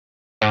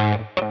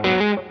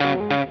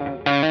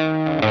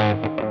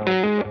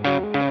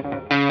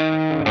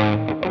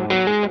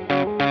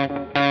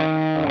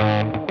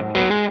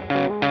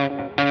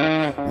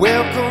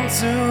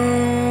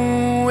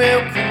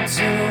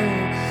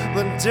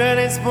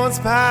Sports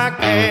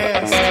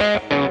Podcast.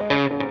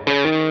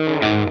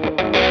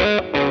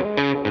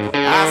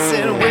 I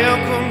said,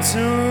 welcome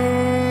to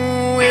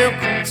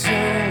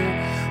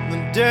the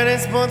Dirty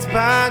Sports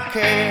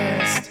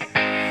Podcast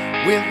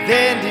with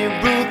Andy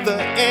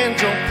Ruther and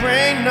Joe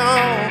Prano.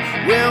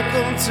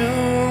 Welcome to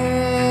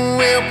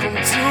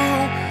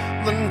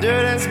the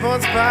Dirty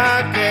Sports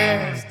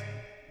Podcast.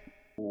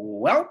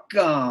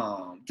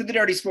 Welcome to the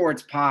Dirty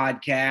Sports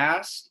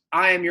Podcast.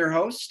 I am your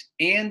host,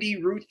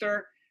 Andy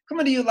Ruther,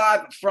 coming to you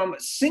live from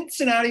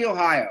Cincinnati,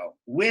 Ohio,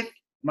 with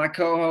my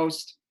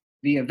co-host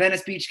via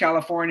Venice Beach,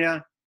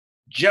 California,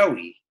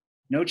 Joey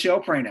No Chill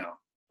Prano.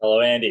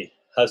 Hello, Andy.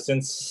 How's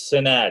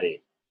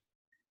Cincinnati?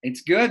 It's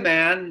good,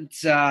 man.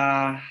 It's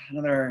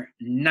another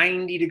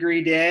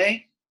 90-degree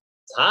day.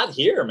 It's hot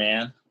here,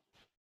 man.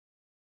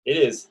 It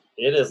is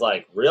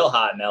like real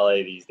hot in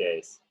LA these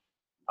days.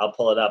 I'll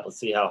pull it up. Let's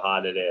see how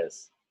hot it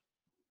is.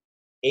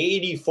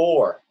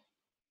 84.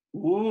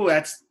 Ooh,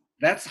 that's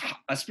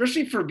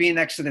especially for being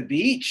next to the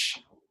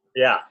beach.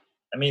 Yeah,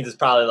 that means it's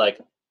probably like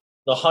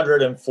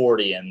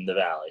 140 in the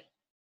valley.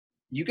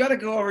 You got to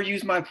go over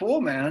use my pool,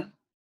 man.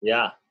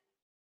 Yeah.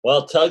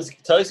 Well, Tug's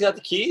got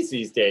the keys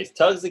these days.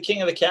 Tug's the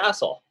king of the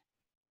castle.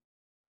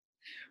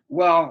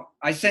 Well,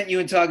 I sent you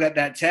and Tug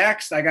that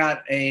text. I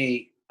got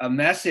a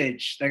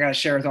message that I got to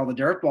share with all the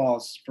dirt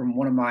balls from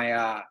one of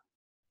my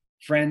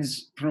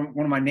friends, from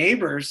one of my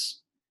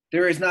neighbors.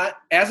 There is not,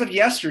 as of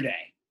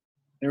yesterday,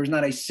 there was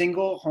not a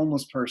single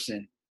homeless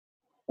person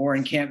or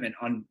encampment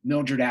on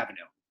Mildred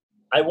Avenue.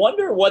 I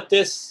wonder why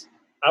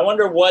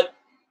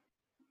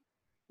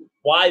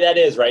that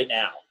is right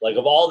now. Like,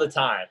 of all the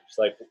times,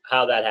 like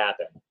how that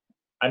happened.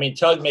 I mean,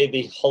 Tug made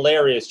the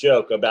hilarious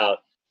joke about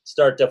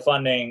talking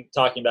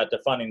about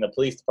defunding the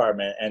police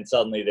department, and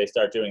suddenly they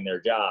start doing their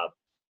job.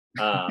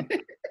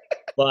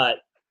 But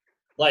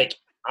like,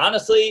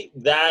 honestly,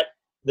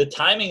 the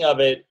timing of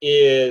it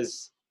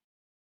is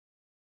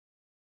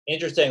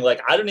interesting.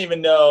 Like, I don't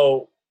even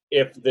know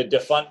if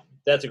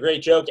that's a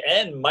great joke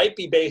and might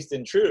be based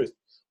in truth.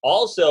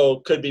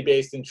 Also could be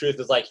based in truth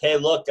is like, hey,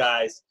 look,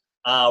 guys,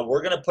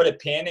 we're going to put a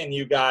pin in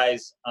you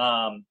guys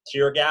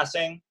tear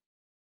gassing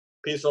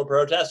peaceful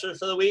protesters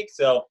for the week.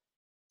 So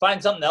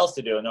find something else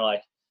to do. And they're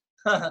like,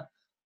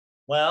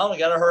 well, we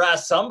got to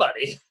harass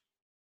somebody.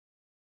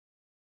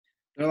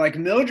 They're like,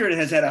 Mildred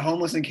has had a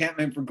homeless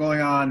encampment for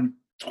going on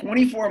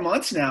 24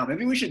 months now.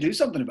 Maybe we should do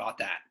something about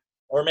that.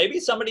 Or maybe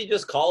somebody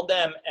just called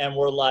them and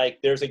were like,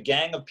 there's a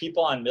gang of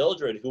people on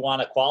Mildred who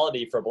want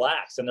equality for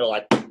blacks. And they're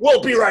like,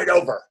 we'll be right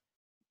over.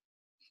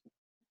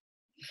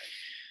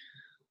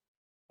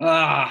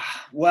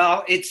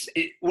 Well,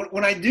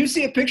 when I do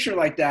see a picture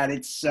like that,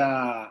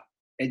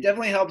 it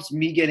definitely helps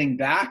me getting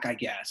back, I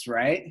guess,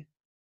 right?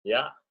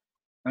 Yeah.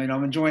 I mean,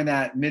 I'm enjoying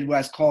that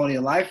Midwest quality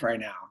of life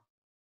right now.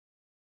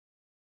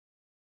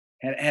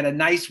 Had a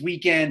nice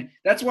weekend.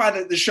 That's why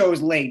the show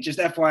is late. Just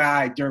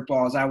FYI,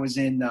 Dirtballs. I was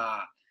in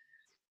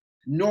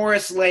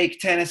Norris Lake,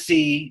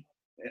 Tennessee,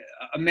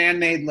 a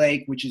man-made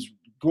lake, which is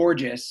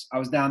gorgeous. I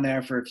was down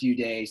there for a few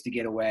days to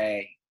get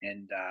away.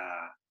 And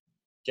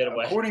get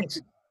away. According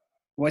to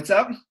what's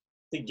up?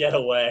 To get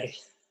away.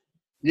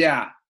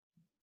 Yeah.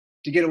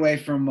 To get away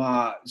from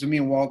so me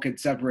and Walt could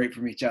separate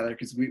from each other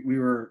because we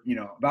were,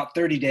 about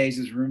 30 days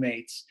as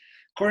roommates.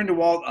 According to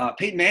Walt,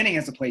 Peyton Manning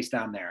has a place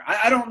down there.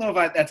 I don't know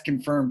if that's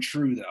confirmed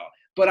true though,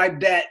 but I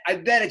bet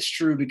it's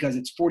true because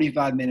it's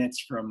 45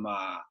 minutes from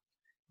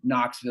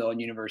Knoxville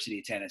and University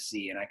of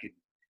Tennessee, and I could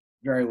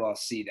very well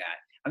see that.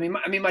 I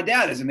mean, my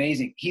dad is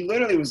amazing. He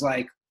literally was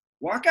like,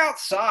 "Walk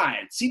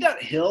outside, see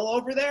that hill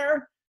over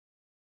there."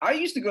 I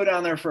used to go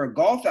down there for a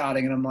golf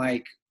outing, and I'm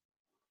like,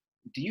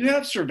 "Do you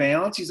have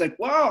surveillance?" He's like,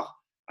 "Well,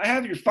 I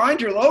have find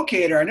your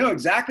locator. I know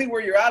exactly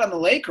where you're at on the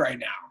lake right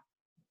now."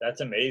 That's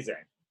amazing.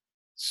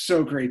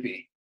 So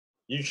creepy.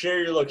 You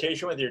share your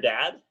location with your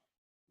dad?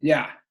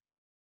 Yeah.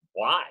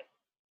 Why?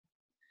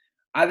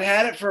 I've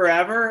had it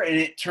forever, and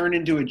it turned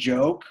into a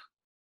joke.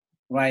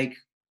 Like,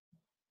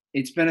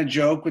 it's been a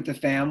joke with the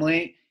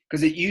family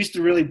because it used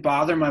to really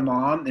bother my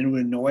mom and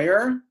would annoy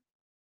her,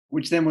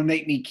 which then would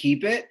make me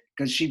keep it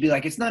because she'd be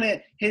like, it's not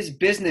his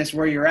business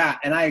where you're at.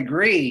 And I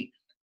agree,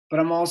 but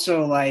I'm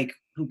also like,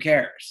 who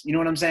cares? You know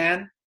what I'm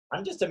saying?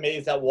 I'm just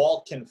amazed that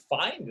Walt can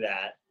find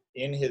that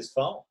in his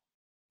phone.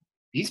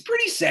 He's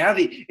pretty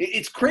savvy.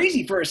 It's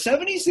crazy for a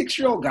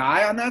 76-year-old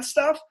guy on that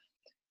stuff.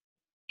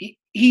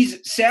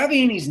 He's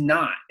savvy and he's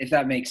not, if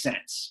that makes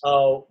sense.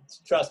 Oh,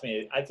 trust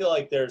me. I feel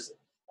like there's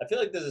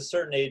a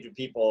certain age of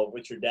people,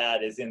 which your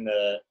dad is in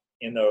the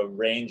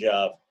range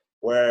of,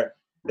 where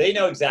they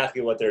know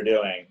exactly what they're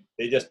doing.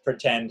 They just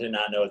pretend to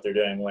not know what they're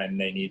doing when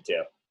they need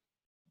to.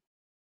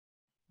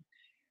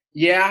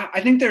 Yeah,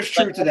 I think there's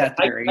truth to that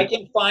theory. I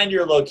can find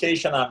your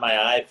location on my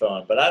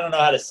iPhone, but I don't know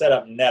how to set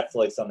up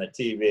Netflix on the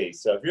TV.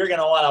 So if you're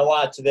going to want to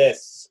watch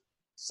this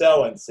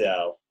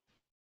so-and-so,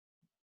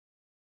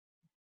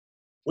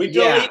 we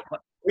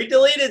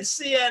deleted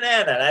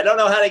CNN, and I don't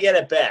know how to get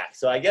it back.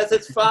 So I guess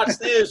it's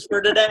Fox News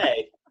for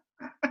today.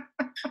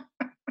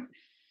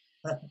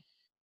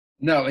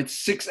 No, it's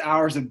 6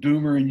 hours of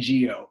Boomer and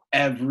Geo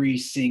every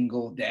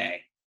single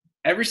day.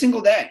 Every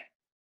single day.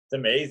 It's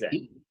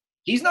amazing.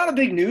 He's not a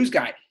big news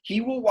guy. He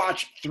will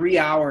watch 3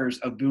 hours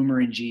of Boomer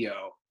and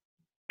Geo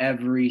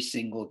every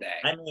single day.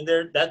 I mean,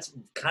 that's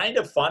kind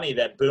of funny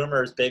that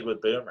Boomer's big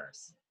with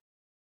boomers.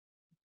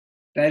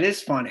 That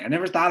is funny. I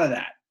never thought of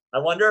that. I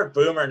wonder if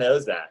Boomer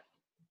knows that.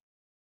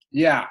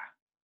 Yeah.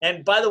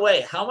 And by the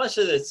way, how much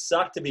does it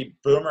suck to be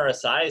Boomer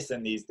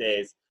Esiason these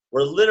days,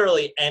 where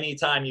literally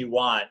anytime you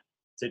want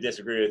to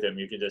disagree with him,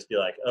 you can just be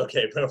like,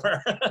 okay,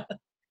 Boomer.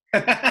 That's a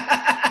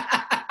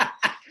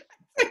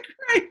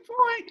great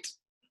point.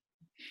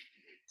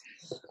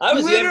 I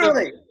was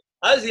Literally.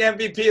 the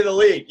MVP of the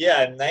league.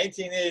 Yeah, in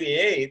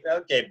 1988.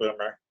 Okay,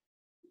 Boomer.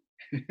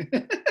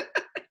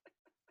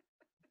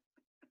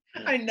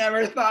 I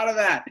never thought of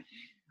that.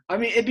 I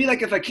mean, it'd be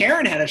like if a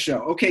Karen had a show.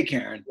 Okay,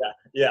 Karen.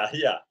 Yeah.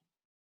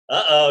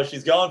 Uh-oh,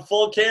 she's going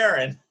full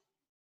Karen.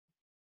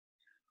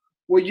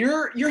 Well,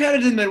 you're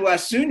headed to the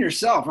Midwest soon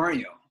yourself, aren't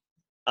you?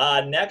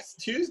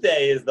 Next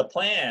Tuesday is the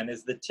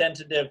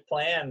tentative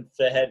plan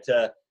to head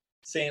to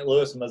St.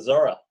 Louis,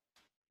 Missouri.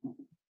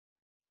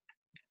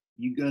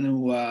 You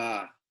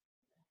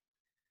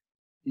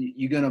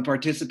gonna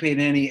participate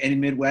in any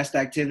Midwest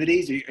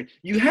activities?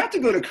 You have to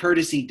go to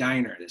Courtesy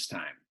Diner this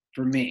time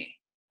for me.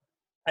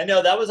 I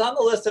know that was on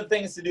the list of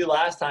things to do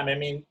last time. I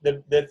mean,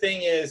 the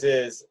thing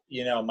is,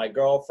 my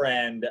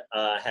girlfriend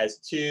has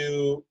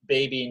 2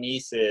 baby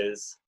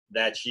nieces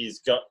that she's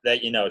going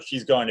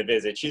to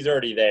visit. She's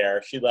already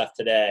there. She left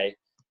today,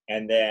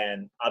 and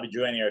then I'll be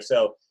joining her.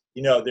 So,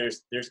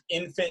 there's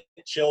infant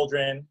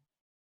children,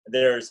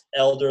 there's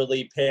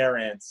elderly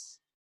parents.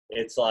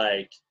 It's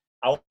like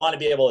I want to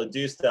be able to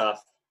do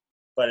stuff,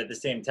 but at the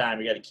same time,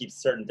 we got to keep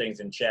certain things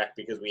in check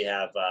because we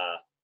have,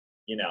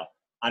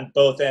 on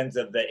both ends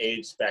of the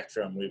age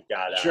spectrum, we've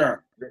got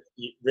sure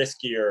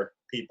riskier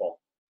people.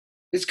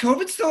 Is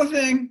COVID still a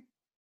thing?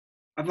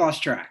 I've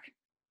lost track.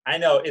 I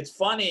know it's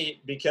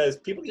funny because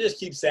people just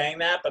keep saying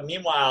that, but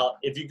meanwhile,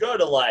 if you go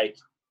to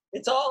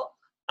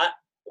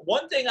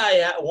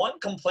one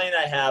complaint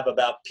I have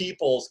about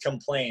people's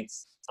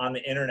complaints on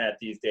the internet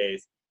these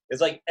days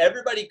is like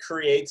everybody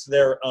creates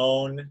their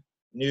own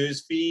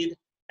news feed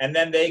and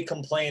then they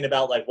complain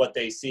about like what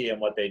they see and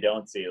what they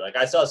don't see. Like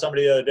I saw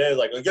somebody the other day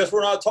like, I guess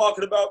we're not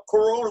talking about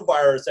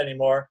coronavirus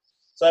anymore.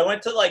 So I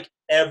went to like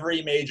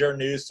every major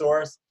news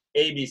source,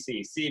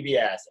 ABC,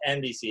 CBS,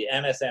 NBC,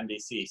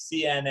 MSNBC,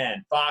 CNN,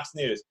 Fox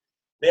News.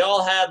 They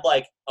all had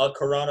like a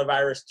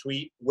coronavirus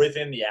tweet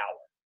within the hour.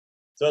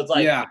 So it's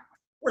like,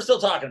 We're still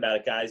talking about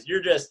it, guys.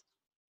 You're just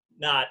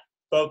not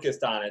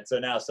focused on it. So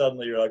now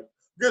suddenly you're like,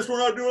 guess we're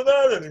not doing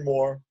that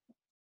anymore.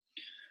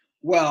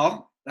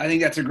 Well, I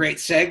think that's a great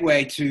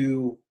segue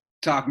to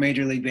talk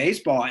Major League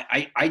Baseball.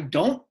 I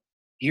don't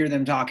hear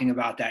them talking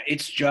about that.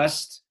 It's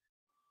just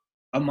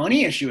a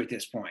money issue at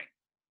this point.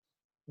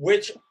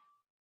 Which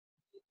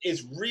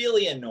is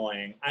really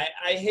annoying.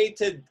 I hate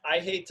to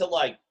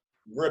like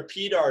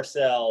repeat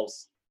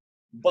ourselves,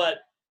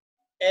 but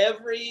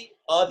every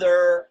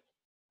other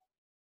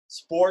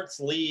sports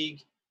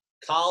league,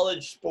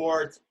 college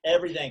sports,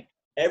 everything,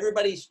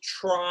 everybody's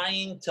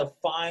trying to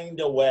find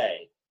a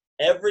way.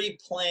 Every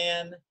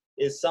plan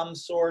is some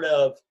sort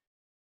of,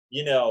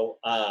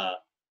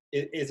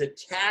 is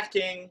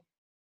attacking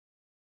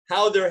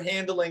how they're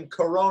handling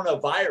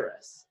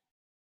coronavirus.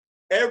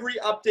 Every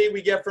update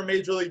we get from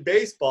Major League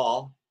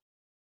Baseball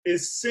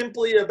is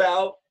simply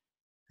about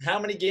how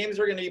many games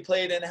are going to be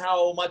played and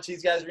how much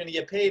these guys are going to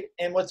get paid.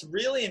 And what's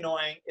really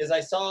annoying is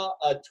I saw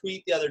a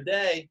tweet the other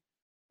day,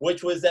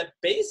 which was that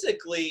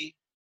basically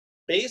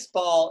Major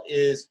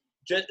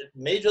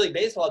League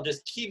Baseball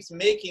just keeps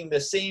making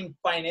the same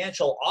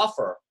financial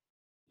offer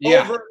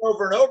over and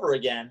over and over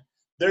again.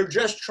 They're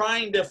just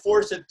trying to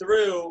force it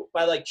through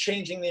by like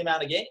changing the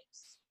amount of games.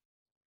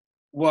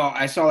 Well,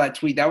 I saw that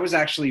tweet. That was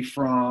actually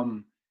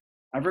from,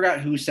 I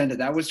forgot who sent it.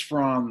 That was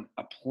from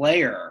a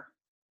player,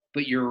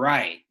 but you're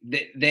right.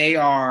 They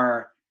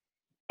are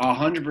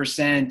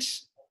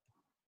 100%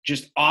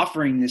 just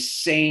offering the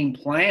same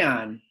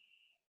plan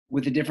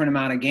with a different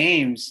amount of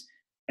games.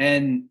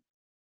 And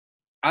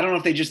I don't know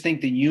if they just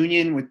think the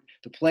union with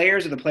the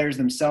players or the players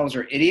themselves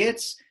are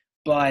idiots,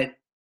 but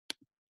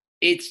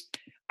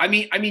I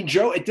mean,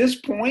 Joe, at this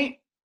point,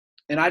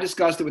 and I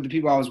discussed it with the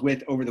people I was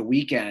with over the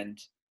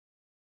weekend,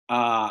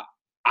 I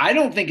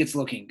don't think it's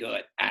looking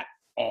good at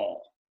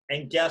all.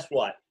 And guess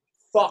what?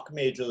 Fuck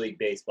Major League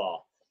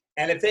Baseball.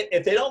 And if they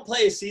don't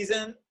play a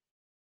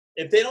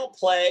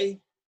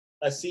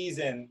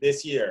season,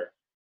 this year,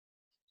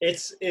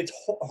 it's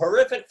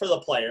horrific for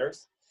the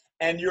players,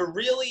 and you're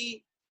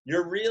really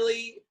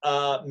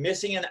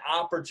missing an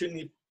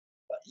opportunity.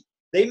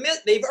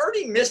 They've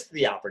already missed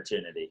the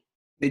opportunity.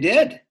 They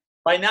did.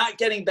 By not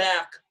getting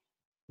back,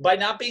 by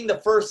not being the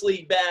first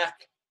league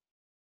back.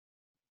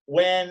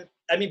 The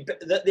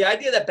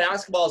idea that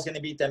basketball is going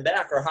to beat them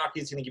back or hockey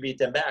is going to beat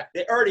them back,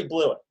 they already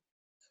blew it.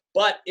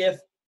 But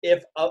if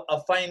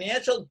a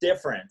financial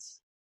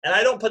difference, and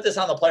I don't put this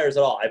on the players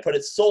at all, I put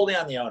it solely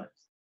on the owners.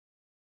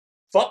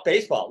 fuck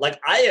baseball. Like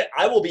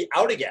I will be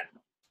out again.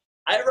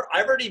 I've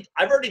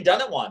already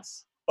done it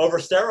once over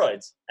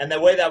steroids and the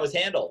way that was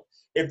handled.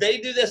 If they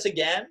do this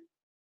again,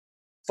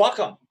 fuck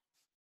them.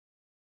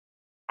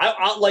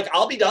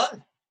 I'll be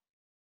done.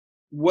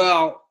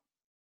 Well,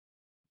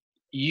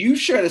 you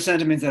share the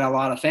sentiments that a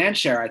lot of fans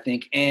share, I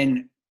think,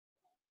 and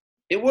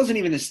it wasn't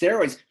even the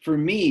steroids. For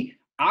me,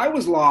 I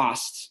was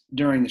lost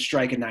during the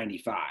strike of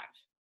 95,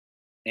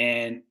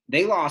 and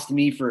they lost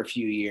me for a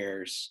few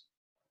years,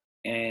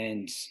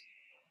 and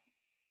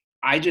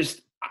I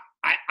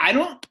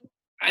don't,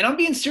 and I'm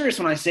being serious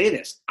when I say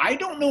this, I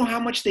don't know how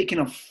much they can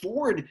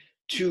afford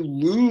to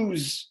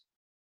lose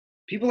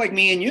people like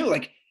me and you.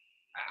 Like,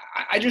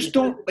 I just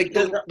don't, like,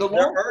 they're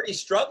already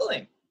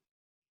struggling.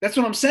 That's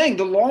what I'm saying.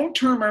 The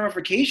long-term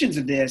ramifications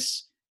of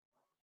this,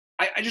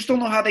 I just don't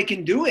know how they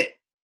can do it.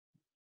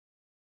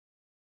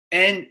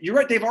 And you're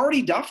right, they've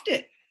already duffed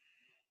it.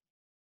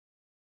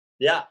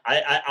 Yeah,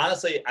 I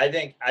honestly, I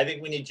think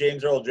we need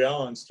James Earl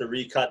Jones to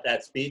recut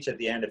that speech at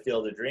the end of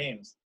Field of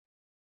Dreams,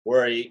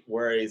 where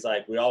he's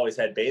like, we always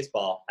had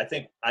baseball. I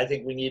think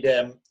we need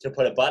him to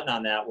put a button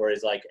on that where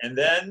he's like, and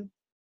then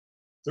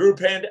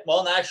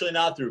actually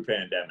not through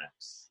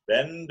pandemics.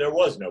 Then there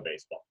was no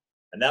baseball,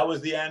 and that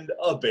was the end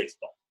of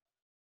baseball.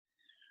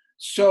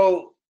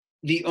 So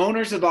the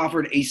owners have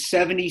offered a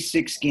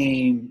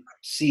 76-game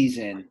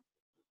season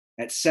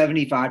at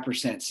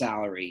 75%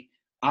 salary.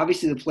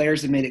 Obviously, the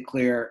players have made it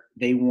clear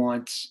they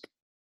want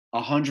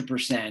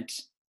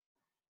 100%.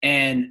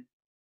 And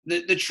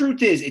the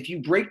truth is, if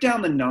you break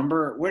down the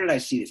number, where did I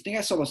see this? I think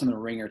I saw this on The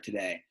Ringer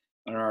today,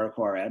 on an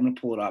article. All right, I'm going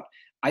to pull it up.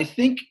 I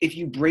think if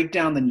you break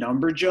down the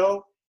number,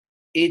 Joe,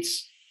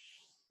 it's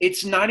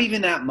not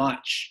even that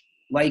much.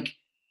 Like,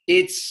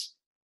 I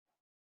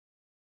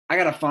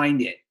got to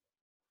find it.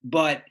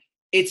 But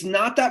it's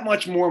not that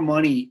much more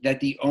money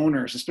that the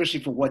owners, especially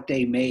for what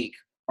they make,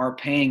 are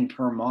paying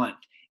per month.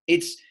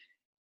 It's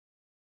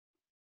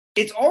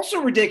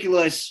also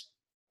ridiculous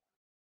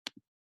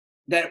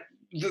that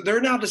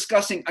they're now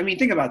discussing – I mean,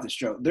 think about this,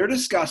 Joe. They're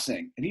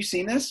discussing – have you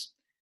seen this?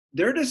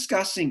 They're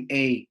discussing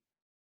a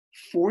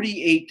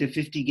 48 to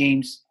 50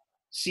 games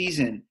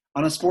season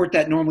on a sport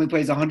that normally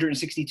plays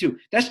 162.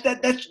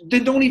 They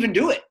don't even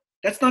do it.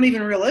 That's not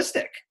even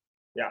realistic.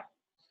 Yeah.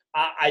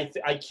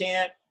 I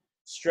can't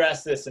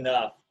stress this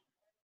enough.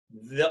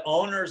 The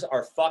owners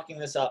are fucking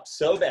this up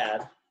so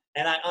bad,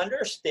 and I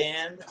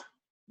understand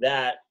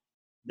that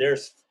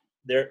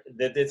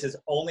that this is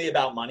only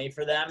about money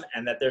for them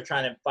and that they're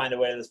trying to find a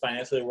way that this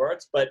financially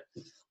works. But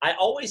I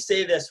always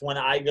say this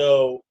whenever I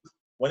go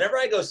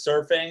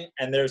surfing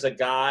and there's a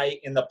guy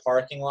in the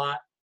parking lot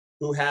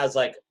who has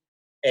like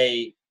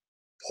a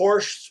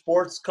Porsche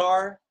sports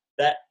car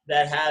that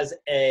has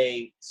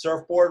a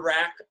surfboard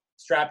rack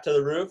strapped to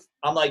the roof.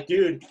 I'm like,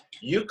 dude,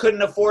 you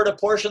couldn't afford a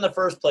Porsche in the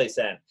first place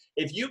then.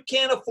 If you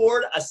can't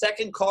afford a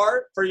second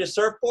car for your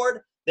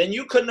surfboard, then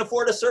you couldn't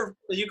afford a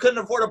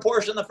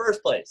Porsche in the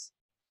first place.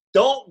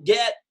 Don't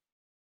get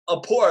a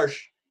Porsche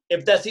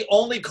if that's the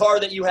only car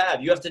that you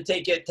have. You have to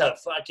take it to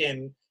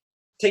fucking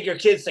take your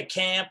kids to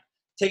camp.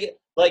 Take it,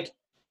 like,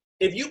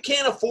 if you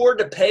can't afford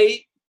to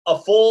pay a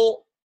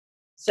full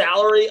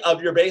salary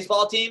of your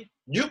baseball team,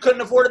 you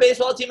couldn't afford a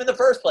baseball team in the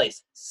first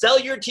place. Sell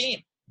your team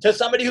to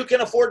somebody who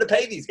can afford to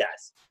pay these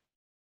guys.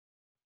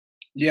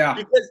 Yeah.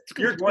 Because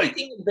you're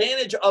taking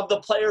advantage of the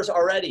players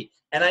already.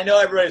 And I know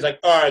everybody's like,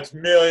 oh, it's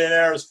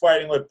millionaires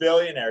fighting with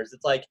billionaires.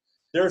 It's like,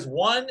 there's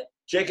one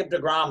Jacob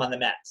deGrom on the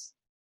Mets,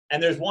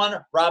 and there's one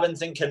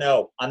Robinson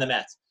Cano on the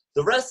Mets.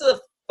 The rest of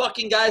the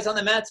fucking guys on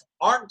the Mets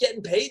aren't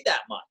getting paid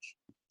that much.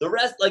 The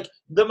rest, like,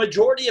 the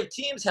majority of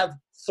teams have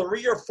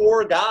 3 or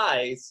 4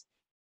 guys,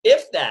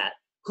 if that,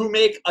 who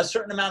make a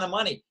certain amount of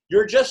money.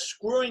 You're just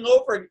screwing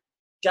over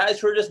guys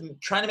who are just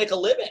trying to make a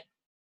living.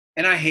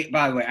 And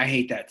by the way, I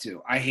hate that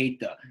too. I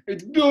hate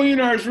it's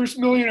billionaires versus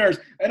millionaires,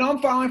 and I'm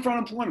filing for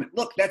unemployment.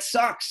 Look, that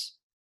sucks.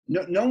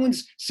 No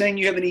one's saying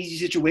you have an easy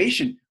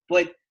situation,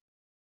 but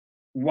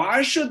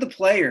why should the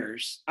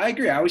players – I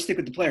agree, I always stick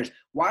with the players.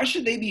 Why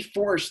should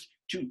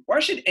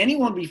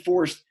anyone be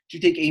forced to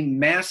take a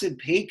massive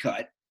pay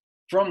cut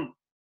from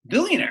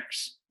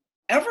billionaires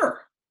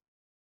ever?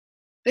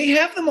 They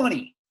have the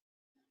money.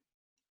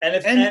 And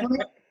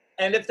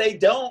if they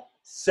don't,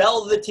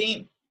 sell the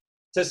team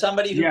to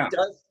somebody who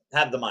does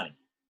have the money.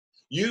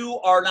 You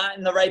are not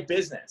in the right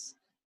business.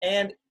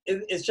 And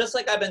it's just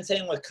like I've been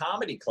saying with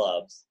comedy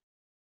clubs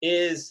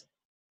is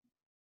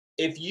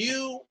if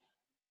you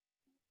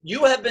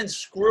have been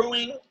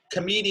screwing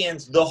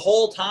comedians the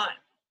whole time.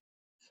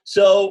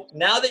 So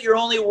now that you're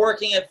only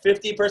working at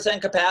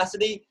 50%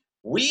 capacity,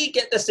 we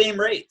get the same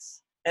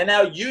rates. And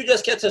now you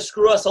just get to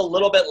screw us a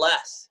little bit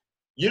less.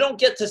 You don't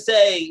get to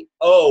say,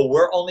 oh,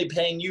 we're only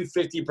paying you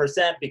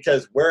 50%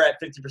 because we're at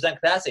 50%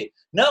 capacity.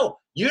 No,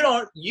 you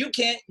don't. You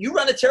can't. You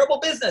run a terrible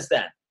business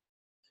then.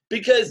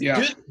 Because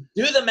do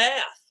the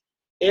math.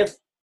 If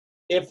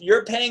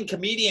you're paying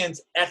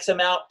comedians X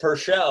amount per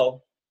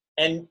show,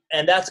 and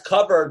that's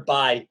covered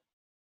by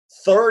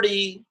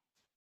 30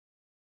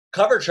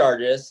 cover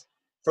charges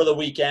for the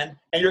weekend,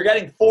 and you're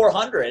getting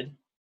 400,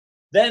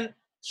 then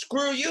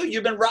screw you.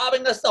 You've been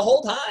robbing us the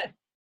whole time.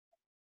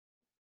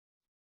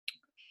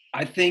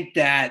 I think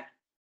that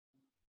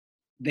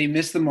they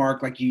missed the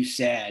mark, like you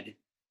said,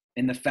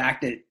 in the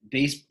fact that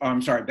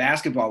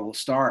basketball will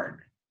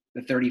start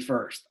the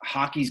 31st.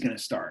 Hockey's going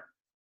to start.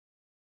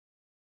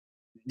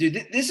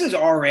 Dude, this is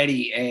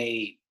already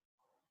a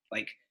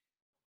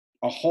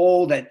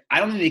hole that I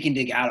don't think they can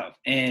dig out of.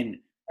 And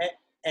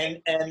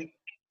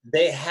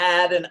they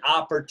had an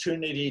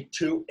opportunity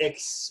to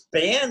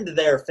expand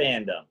their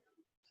fandom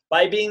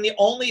by being the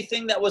only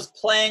thing that was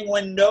playing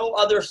when no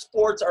other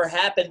sports are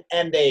happening,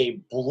 and they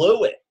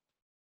blew it.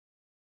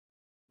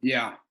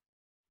 Yeah.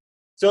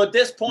 So at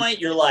this point,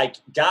 you're like,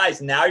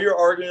 guys, now you're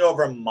arguing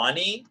over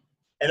money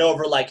and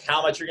over like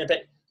how much you're gonna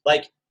pay.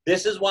 Like,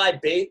 this is why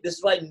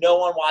no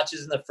one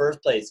watches in the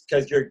first place,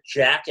 because you're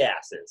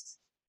jackasses.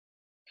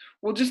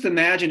 Well, just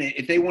imagine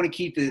if they want to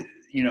keep the,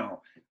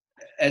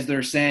 as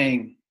they're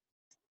saying,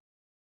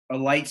 a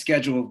light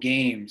schedule of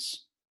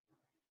games.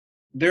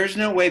 There's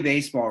no way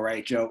baseball,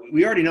 right, Joe?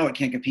 We already know it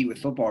can't compete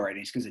with football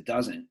ratings because it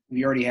doesn't.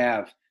 We already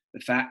have the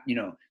fact,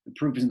 the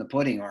proof is in the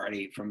pudding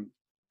already from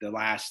the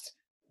last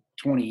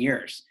 20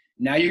 years.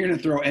 Now you're going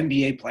to throw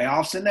NBA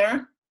playoffs in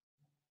there?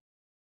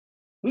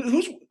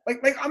 Who's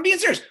like I'm being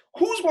serious.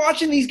 Who's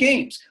watching these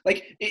games?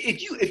 Like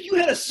if you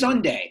had a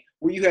Sunday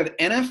where you have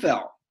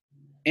NFL,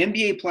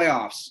 NBA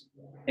playoffs,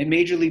 and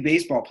Major League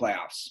Baseball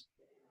playoffs,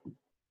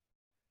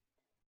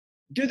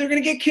 dude, they're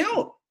going to get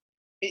killed.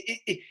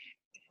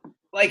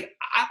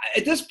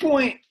 At this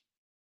point,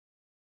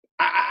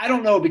 I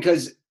don't know,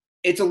 because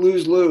it's a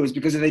lose-lose,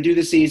 because if they do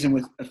the season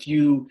with a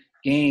few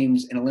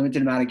games and a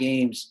limited amount of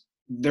games,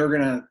 they're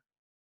going to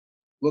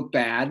look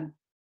bad.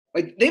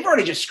 Like, they've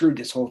already just screwed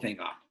this whole thing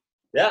up.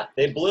 Yeah,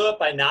 they blew it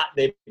by not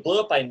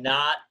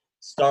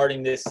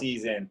starting this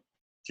season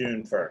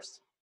June 1st.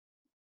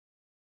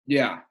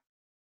 Yeah.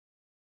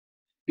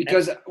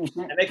 Because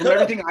from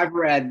everything I've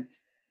read,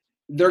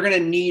 they're going to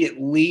need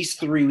at least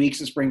 3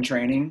 weeks of spring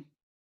training.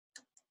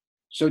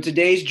 So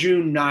today's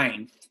June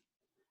 9th.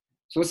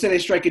 So let's say they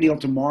strike a deal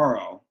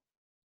tomorrow.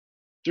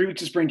 3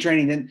 weeks of spring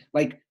training, then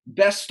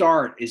best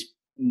start is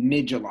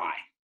mid-July.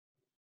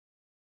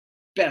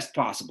 Best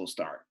possible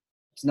start.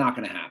 It's not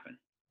going to happen.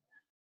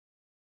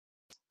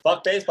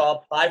 Fuck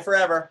baseball. Bye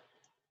forever.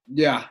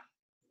 Yeah.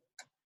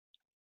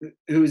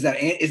 Who is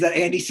that? Is that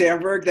Andy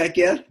Samberg, that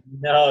gift?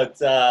 No, it's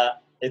the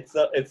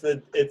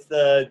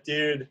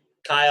dude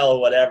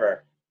Kyle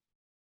whatever.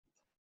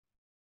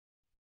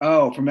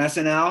 Oh, from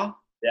SNL?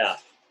 Yeah.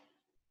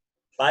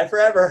 Bye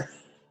forever.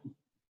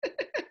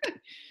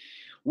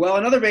 Well,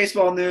 in other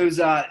baseball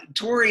news,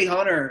 Torrey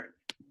Hunter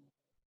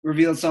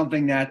revealed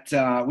something that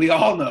we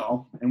all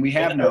know, and we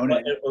have known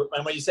it.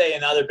 And when you say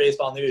in other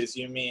baseball news,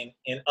 you mean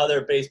in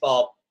other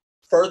baseball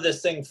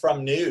furthest thing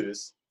from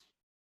news.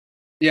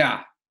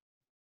 Yeah.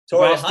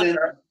 Torrey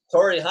Hunter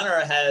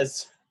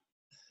has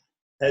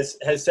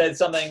said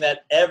something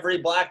that every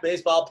black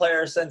baseball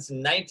player since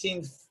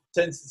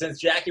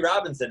Jackie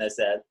Robinson has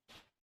said.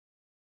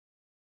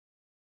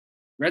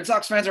 Red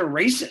Sox fans are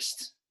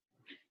racist.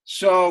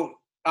 So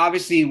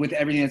obviously, with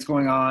everything that's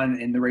going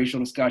on in the racial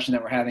discussion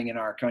that we're having in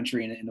our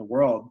country and in the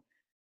world,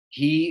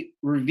 he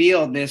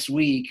revealed this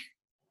week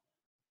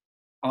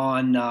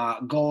on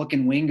Golic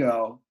and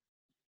Wingo.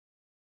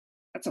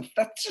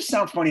 That just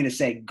sounds funny to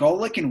say,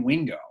 Golic and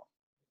Wingo.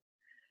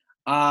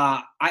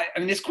 I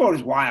mean, this quote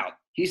is wild.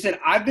 He said,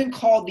 "I've been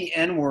called the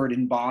N-word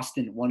in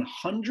Boston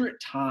 100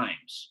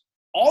 times,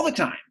 all the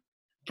time.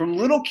 From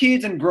little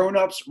kids and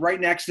grown-ups right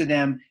next to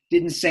them,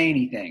 didn't say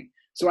anything.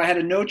 So I had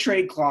a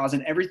no-trade clause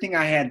and everything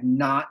I had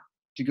not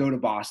to go to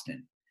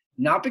Boston.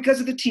 Not because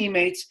of the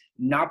teammates,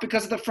 not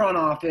because of the front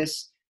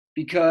office,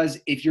 because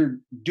if you're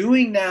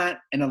doing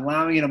that and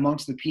allowing it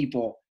amongst the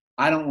people,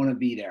 I don't want to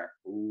be there."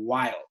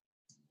 Wild.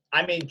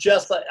 I mean,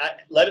 just like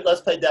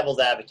let's play devil's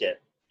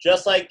advocate.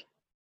 Just like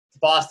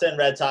Boston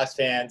Red Sox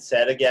fans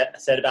said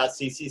about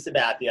CC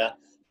Sabathia,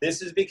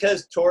 this is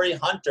because Torrey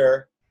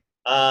Hunter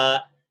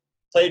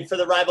played for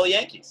the rival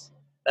Yankees.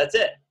 That's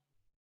it.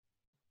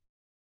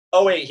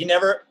 Oh wait, he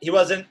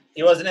wasn't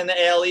in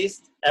the AL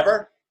East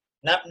ever?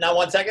 Not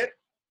 1 second?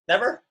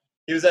 Never?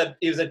 He was a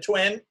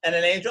twin and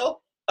an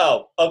angel?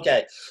 Oh,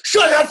 okay.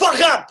 Shut the fuck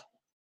up!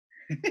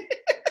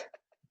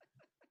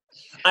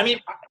 I mean,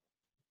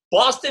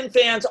 Boston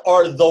fans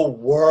are the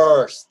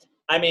worst.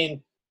 I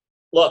mean,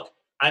 look,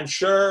 I'm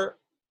sure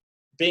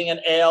being an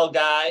AL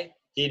guy,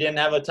 he didn't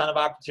have a ton of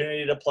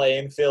opportunity to play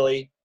in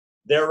Philly.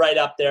 They're right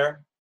up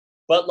there.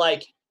 But,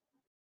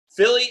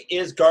 Philly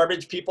is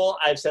garbage, people.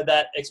 I've said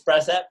that,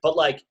 expressed that. But,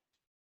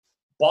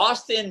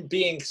 Boston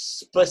being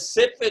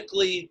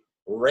specifically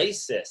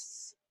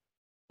racist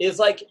is,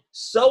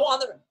 so on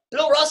the –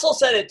 Bill Russell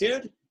said it,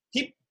 dude.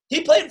 He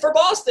played for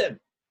Boston.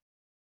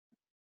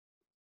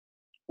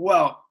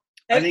 Well –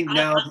 I think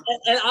now,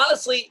 and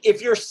honestly,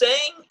 if you're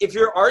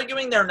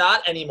arguing they're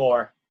not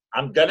anymore,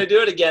 I'm gonna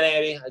do it again,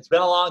 Andy. It's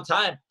been a long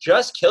time.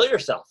 Just kill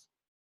yourself.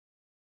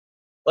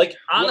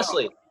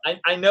 Honestly,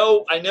 I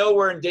know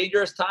we're in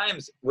dangerous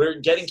times. We're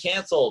getting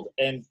canceled,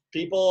 and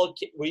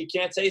we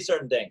can't say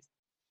certain things.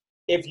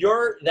 if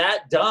you're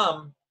that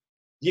dumb,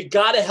 you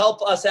got to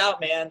help us out,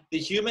 man. The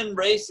human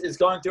race is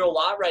going through a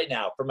lot right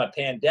now, from a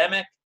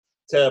pandemic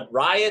to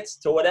riots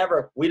to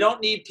whatever. We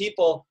don't need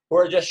people who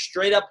are just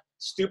straight up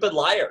stupid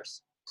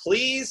liars.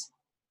 Please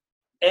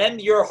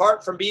end your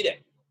heart from beating.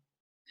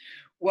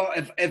 Well,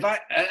 if I,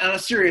 on a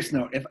serious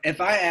note,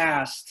 if I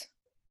asked,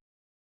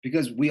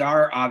 because we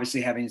are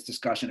obviously having this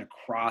discussion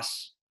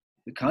across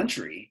the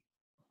country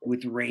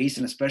with race,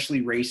 and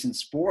especially race in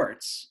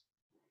sports,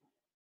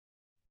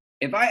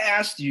 if I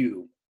asked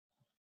you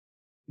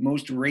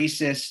most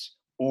racist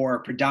or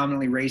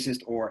predominantly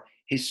racist or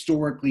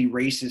historically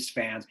racist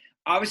fans,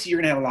 obviously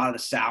you're going to have a lot of the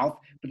South,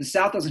 but the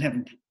South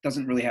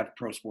doesn't really have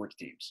pro sports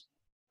teams.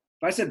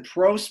 If I said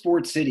pro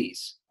sports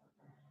cities,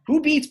 who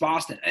beats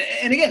Boston?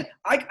 And again,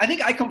 I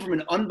think I come from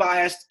an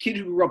unbiased kid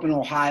who grew up in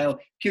Ohio,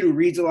 kid who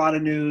reads a lot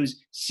of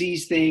news,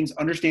 sees things,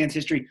 understands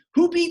history.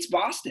 Who beats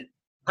Boston?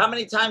 How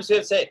many times do you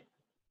have to say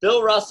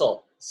Bill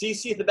Russell,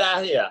 CeCe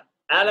Sabathia,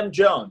 Adam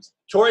Jones,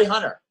 Torrey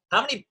Hunter?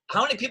 How many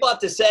people have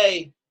to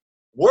say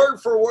word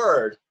for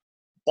word,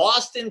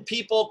 Boston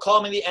people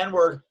call me the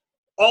N-word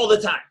all the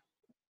time?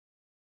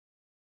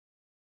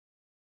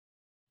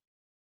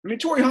 I mean,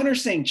 Torrey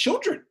Hunter's saying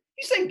children.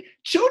 He's saying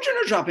children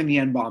are dropping the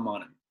N-bomb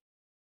on him.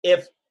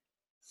 If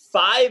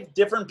 5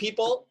 different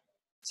people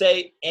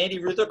say Andy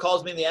Ruther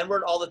calls me the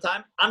N-word all the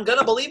time, I'm going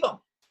to believe him.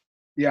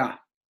 Yeah.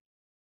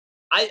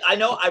 I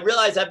know, I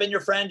realize I've been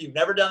your friend. You've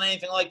never done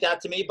anything like that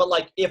to me. But,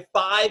 like, if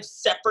 5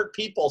 separate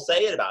people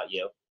say it about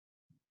you,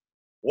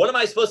 what am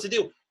I supposed to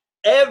do?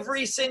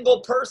 Every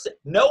single person.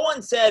 No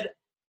one said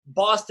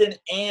Boston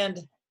and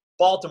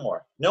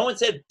Baltimore. No one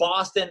said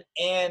Boston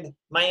and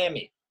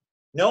Miami.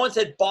 No one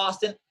said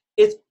Boston.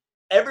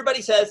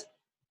 Everybody says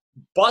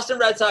Boston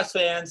Red Sox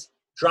fans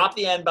drop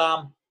the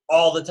N-bomb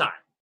all the time.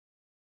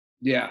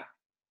 Yeah.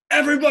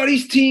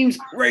 Everybody's team's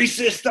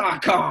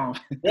racist.com.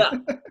 Yeah.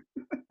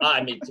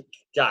 I mean,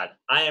 God,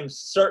 I am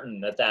certain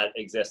that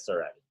exists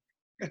already.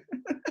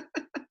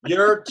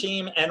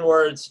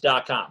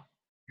 YourTeamNwords.com.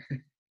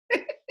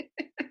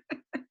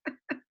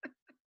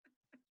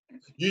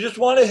 You just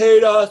want to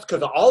hate us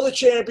because of all the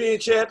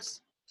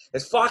championships.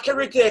 It's fucking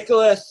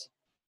ridiculous.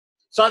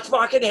 Such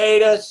fucking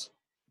hate us.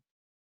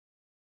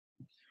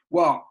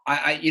 Well,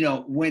 I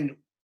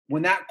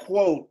when that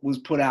quote was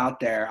put out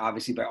there,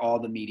 obviously by all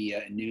the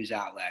media and news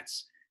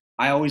outlets,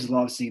 I always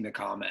love seeing the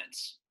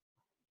comments.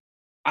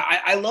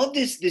 I love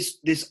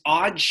this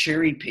odd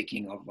cherry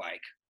picking of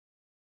like,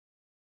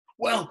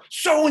 well,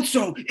 so and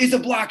so is a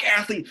black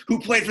athlete who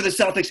played for the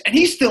Celtics and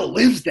he still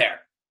lives there.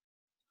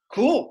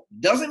 Cool.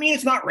 Doesn't mean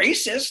it's not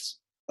racist.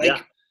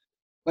 Like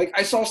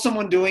I saw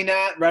someone doing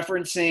that,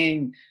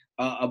 referencing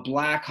a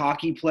black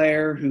hockey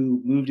player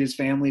who moved his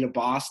family to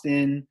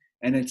Boston,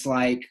 and it's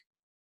like,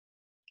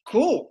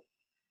 cool.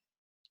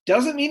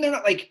 Doesn't mean they're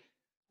not, like,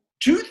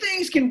 two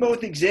things can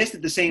both exist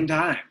at the same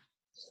time.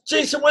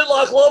 Jason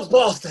Whitlock loves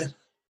Boston.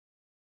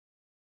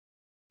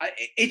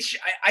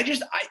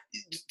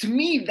 To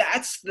me,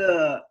 that's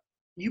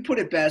you put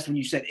it best when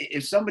you said,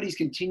 if somebody's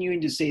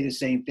continuing to say the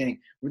same thing,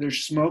 where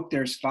there's smoke,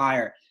 there's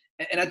fire.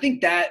 And I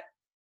think that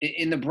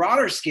in the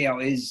broader scale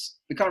is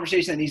the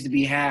conversation that needs to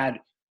be had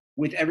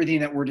with everything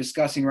that we're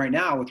discussing right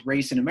now with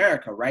race in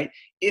America, right?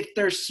 If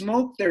there's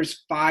smoke,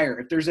 there's fire.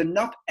 If there's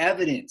enough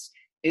evidence,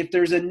 if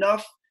there's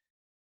enough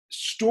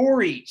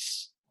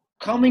stories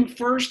coming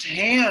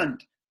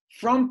firsthand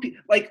from,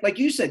 like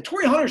you said,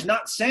 Torrey Hunter's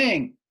not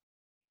saying,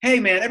 hey,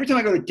 man, every time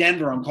I go to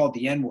Denver, I'm called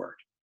the N-word.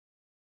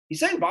 He's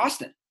saying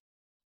Boston.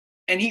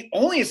 And he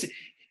only is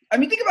 – I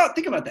mean, think about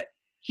that.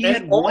 He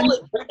had one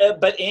 –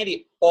 But,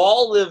 Andy,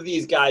 all of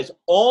these guys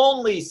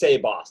only say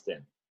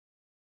Boston.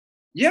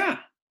 Yeah.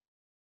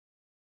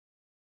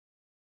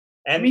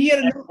 And, I mean, he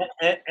had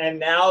and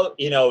now,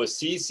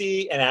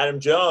 CeCe and Adam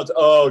Jones,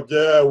 oh,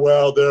 yeah,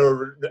 well,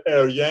 they're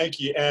a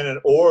Yankee and an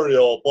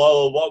Oriole, blah,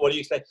 blah, blah. What do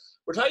you expect?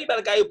 We're talking about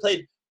a guy who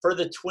played for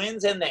the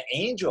Twins and the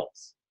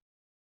Angels.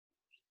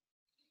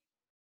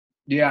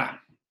 Yeah.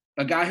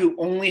 A guy who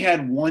only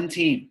had one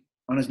team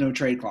on his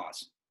no-trade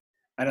clause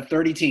out of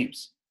 30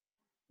 teams.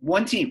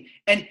 One team.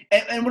 And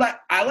what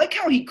I like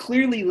how he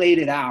clearly laid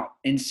it out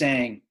in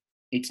saying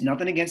it's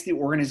nothing against the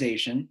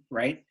organization,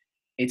 right?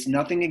 It's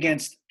nothing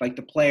against, like,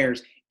 the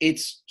players.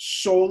 It's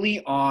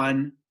solely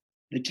on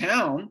the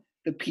town,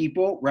 the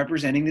people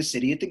representing the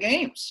city at the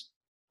games.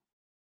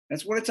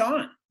 That's what it's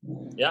on.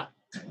 Yeah.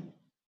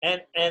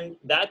 And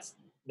that's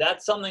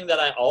something that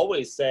I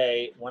always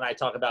say when I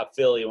talk about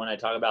Philly, when I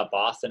talk about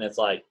Boston. It's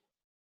like,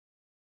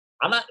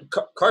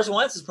 Carson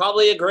Wentz is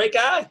probably a great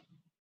guy.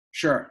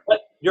 Sure.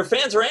 But your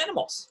fans are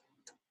animals.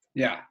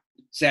 Yeah.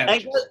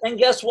 Savage. And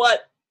guess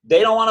what?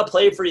 They don't want to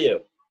play for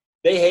you.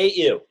 They hate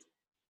you.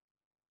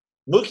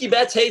 Mookie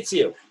Betts hates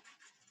you.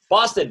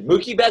 Boston,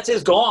 Mookie Betts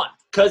is gone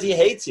because he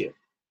hates you.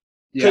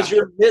 Because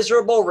you're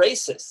miserable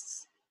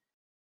racists.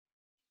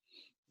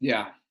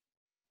 Yeah.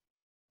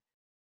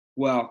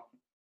 Well,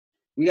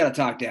 we got to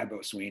talk to Dabo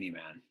Swinney,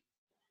 man.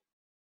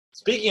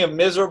 Speaking of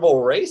miserable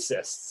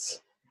racists.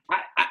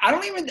 I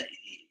don't even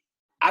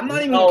 – I'm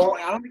not even – No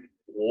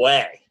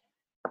way.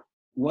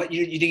 What,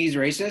 you think he's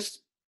racist?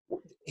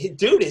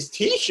 Dude, his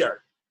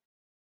T-shirt.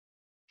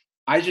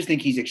 I just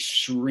think he's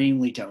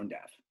extremely tone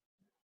deaf.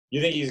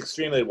 You think he's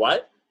extremely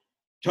what?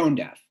 Tone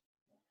deaf.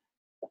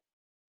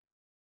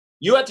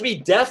 You have to be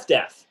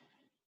deaf.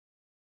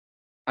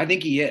 I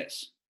think he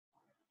is.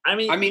 I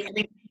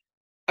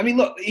mean,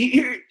 Look,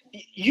 here,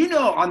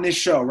 on this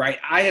show, right?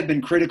 I have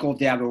been critical of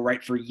Dabo,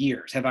 right, for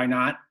years, have I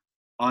not?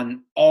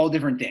 On all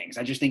different things.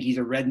 I just think he's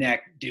a redneck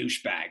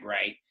douchebag,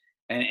 right?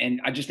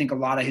 And I just think a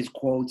lot of his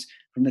quotes,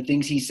 from the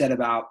things he said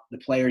about the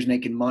players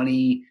making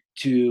money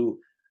to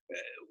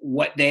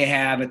what they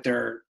have at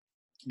their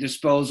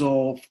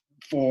disposal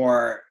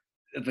for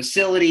the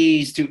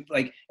facilities, to,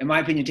 like, in my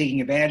opinion, taking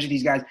advantage of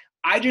these guys.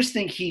 I just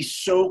think he's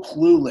so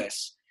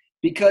clueless,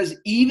 because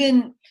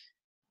even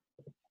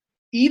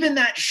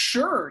that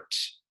shirt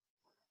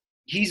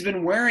he's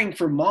been wearing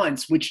for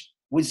months, which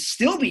would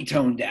still be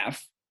tone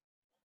deaf,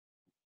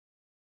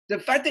 the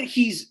fact that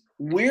he's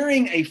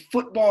wearing a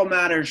Football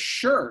Matters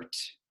shirt,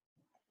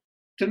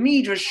 to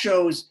me, just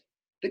shows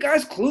the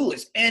guy's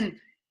clueless. And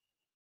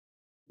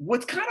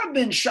what's kind of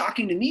been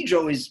shocking to me,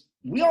 Joe, is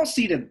we all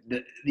see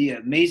the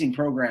amazing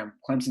program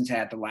Clemson's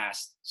had the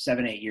last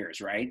 7-8 years,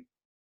 right?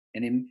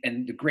 And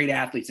the great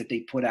athletes that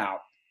they put out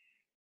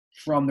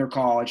from their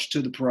college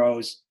to the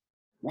pros.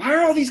 Why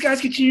are all these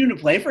guys continuing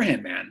to play for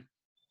him, man?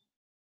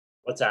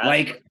 What's that?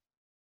 Like,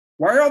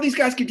 why are all these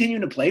guys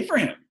continuing to play for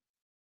him?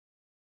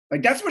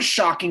 Like, that's what's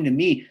shocking to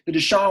me. The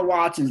Deshaun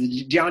Watsons,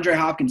 the DeAndre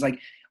Hopkins, like,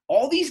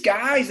 all these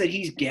guys that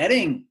he's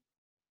getting.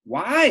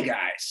 Why,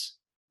 guys?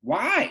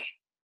 Why?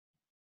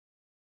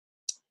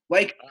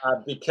 Like,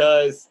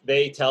 because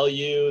they tell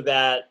you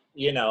that,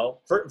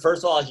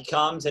 first of all, he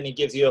comes and he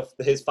gives you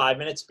his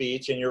 5-minute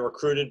speech, and you're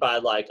recruited by,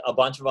 like, a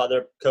bunch of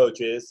other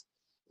coaches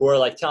who are,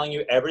 like, telling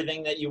you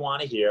everything that you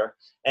want to hear,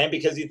 and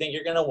because you think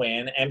you're going to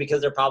win, and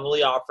because they're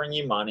probably offering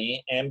you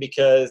money, and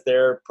because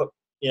they're,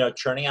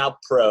 churning out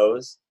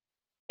pros.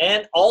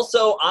 And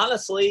also,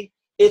 honestly,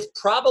 it's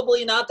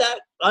probably not that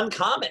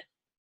uncommon.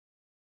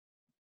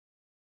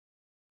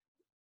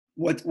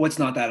 What's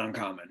not that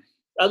uncommon?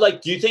 Do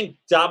you think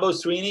Dabo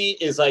Swinney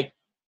is, like,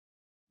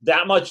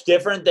 that much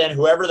different than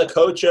whoever the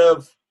coach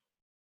of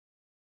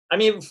 – I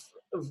mean,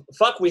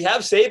 fuck, we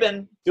have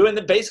Saban doing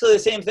basically the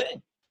same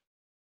thing.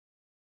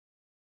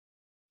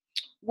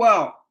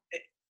 Well,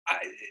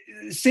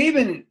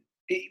 Saban –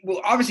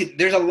 well, obviously,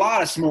 there's a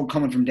lot of smoke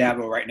coming from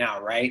Dabo right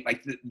now, right?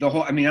 Like, the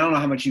whole – I mean, I don't know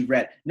how much you've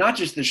read. Not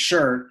just the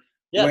shirt.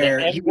 Yeah,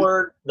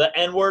 where the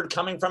N-word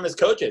coming from his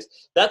coaches.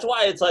 That's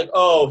why it's like,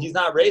 oh, he's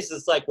not racist.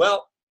 It's like,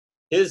 well,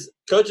 his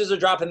coaches are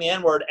dropping the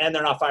N-word and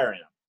they're not firing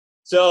him.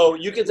 So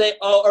you could say,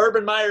 oh,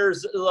 Urban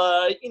Meyer's,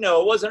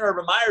 it wasn't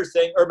Urban Meyer's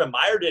thing. Urban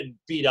Meyer didn't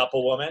beat up a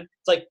woman.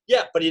 It's like,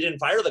 yeah, but he didn't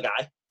fire the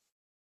guy.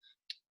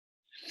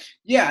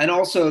 Yeah, and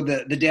also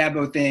the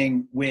Dabo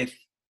thing with,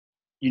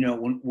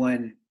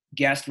 when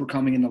guests were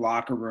coming in the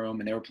locker room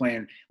and they were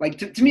playing, like,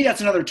 to me,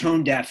 that's another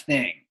tone deaf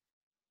thing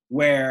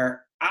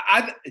where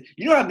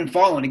I've been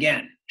following,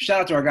 again,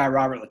 shout out to our guy,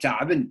 Robert Littau.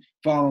 I've been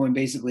following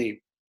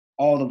basically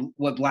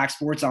what Black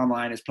Sports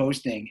Online is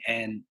posting.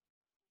 And,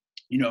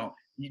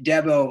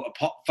 Dabo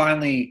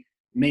finally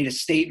made a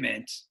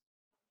statement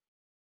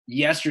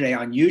yesterday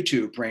on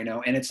YouTube,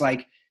 Brano, and it's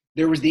like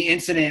there was the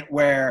incident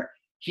where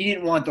he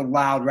didn't want the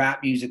loud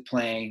rap music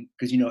playing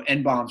because,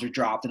 N-bombs are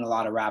dropped in a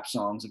lot of rap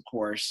songs, of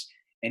course,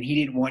 and he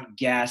didn't want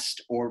guests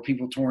or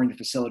people touring the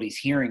facilities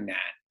hearing that,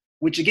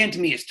 which, again, to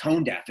me is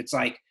tone deaf. It's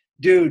like,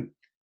 dude,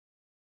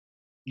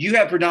 you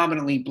have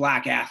predominantly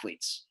black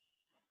athletes.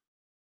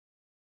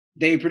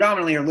 They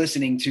predominantly are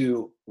listening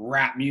to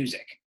rap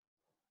music.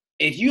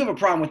 If you have a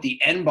problem with the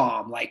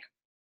N-bomb, like,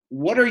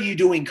 what are you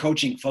doing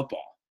coaching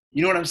football?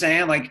 You know what I'm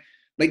saying? Like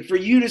for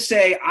you to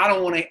say, I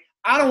don't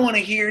want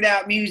to hear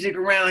that music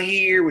around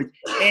here with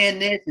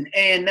and this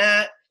and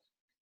that.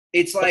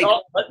 It's like,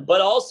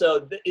 but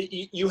also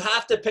you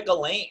have to pick a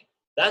lane.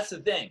 That's the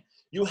thing.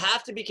 You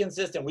have to be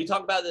consistent. We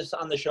talk about this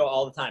on the show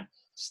all the time.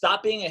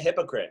 Stop being a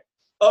hypocrite.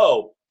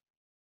 Oh,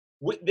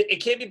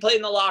 it can't be played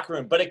in the locker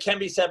room, but it can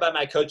be said by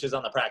my coaches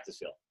on the practice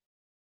field.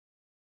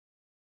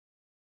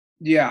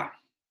 Yeah.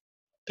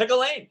 Pick a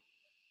lane.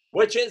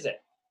 Which is it?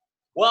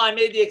 Well, I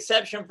made the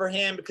exception for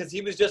him because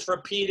he was just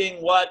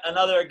repeating what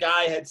another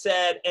guy had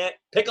said. And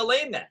pick a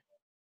lane then.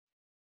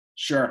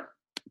 Sure.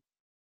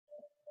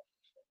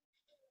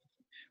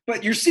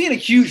 But you're seeing a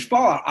huge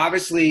fallout.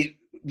 Obviously,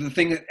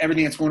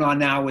 everything that's going on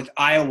now with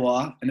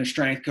Iowa and their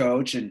strength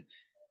coach, and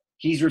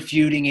he's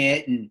refuting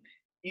it. And,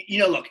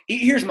 look,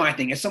 here's my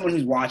thing. As someone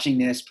who's watching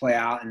this play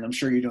out, and I'm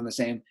sure you're doing the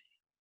same,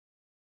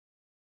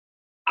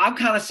 I'm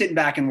kind of sitting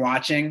back and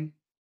watching,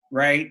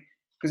 right?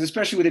 Because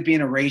especially with it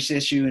being a race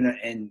issue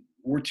and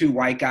we're two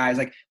white guys,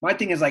 like, my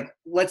thing is, like,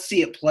 let's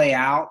see it play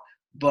out.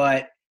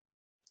 But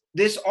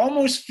this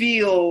almost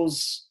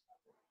feels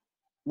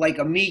like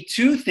a Me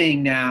Too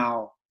thing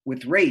now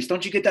with race.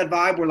 Don't you get that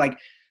vibe where, like,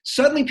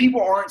 suddenly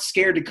people aren't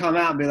scared to come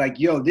out and be like,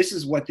 yo, this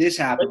is what this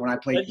happened when I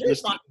played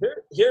this team.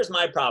 Here's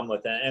my problem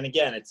with it. And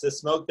again, it's the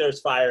smoke, there's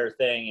fire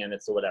thing, and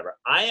it's the whatever.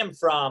 I am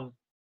from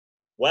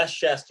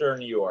Westchester,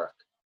 New York.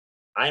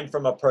 I'm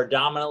from a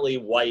predominantly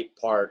white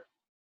part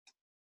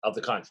of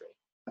the country.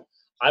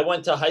 I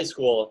went to high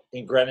school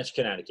in Greenwich,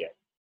 Connecticut,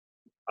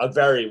 a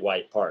very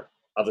white part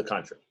of the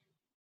country.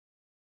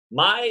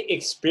 My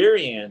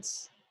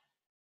experience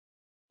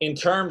in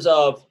terms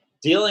of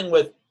dealing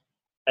with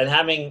and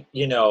having,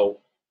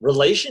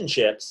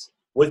 relationships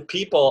with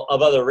people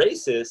of other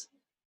races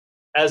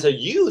as a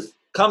youth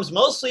comes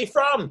mostly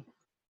from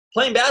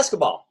playing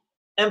basketball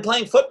and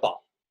playing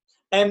football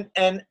and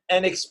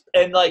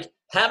like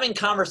having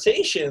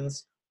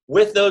conversations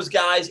with those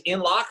guys in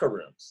locker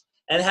rooms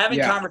and having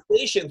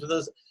conversations with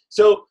those.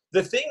 So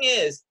the thing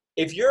is,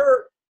 if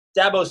you're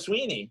Dabo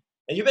Swinney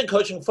and you've been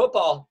coaching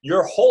football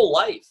your whole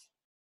life,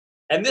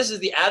 and this is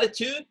the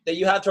attitude that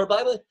you have toward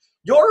black people,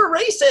 you're a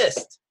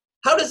racist.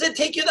 How does it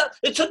take you that?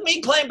 It took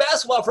me playing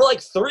basketball for like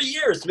 3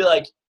 years to be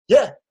like,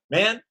 yeah,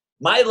 man,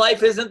 my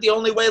life isn't the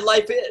only way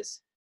life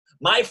is.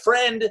 My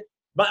friend,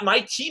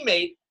 my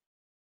teammate,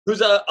 who's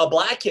a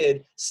black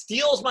kid,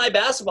 steals my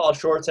basketball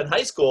shorts in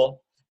high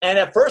school. And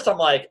at first I'm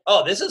like,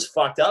 oh, this is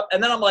fucked up.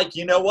 And then I'm like,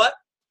 you know what?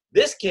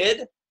 This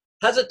kid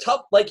has a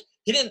tough, like,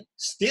 he didn't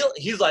steal.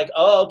 He's like,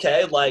 oh,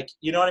 okay. Like,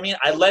 you know what I mean?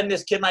 I lend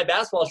this kid my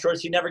basketball shorts.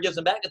 He never gives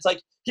them back. It's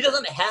like, he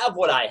doesn't have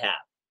what I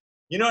have.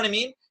 You know what I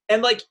mean?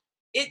 And like,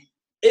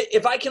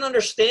 if I can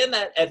understand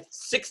that at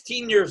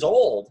 16 years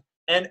old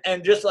and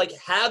just like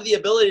have the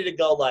ability to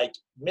go like,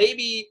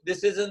 maybe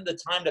this isn't the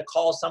time to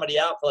call somebody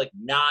out for like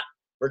not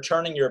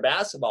returning your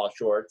basketball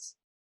shorts,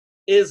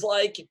 is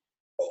like,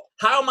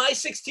 how am I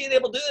 16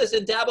 able to do this?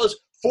 And Dabo's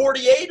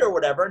 48 or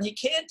whatever, and he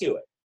can't do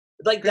it.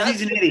 Like, that's,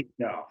 he's an idiot,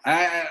 though.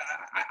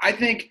 I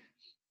think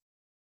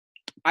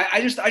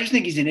I just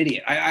think he's an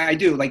idiot. I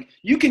do. Like,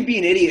 you can be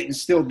an idiot and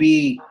still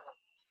be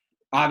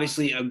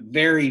obviously a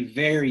very,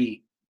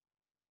 very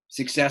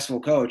successful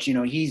coach.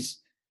 He's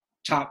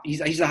top.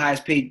 He's the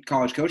highest paid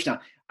college coach now.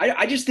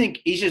 I just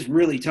think he's just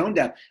really tone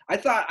deaf. I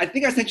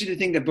think I sent you the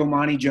thing that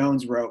Bomani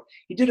Jones wrote.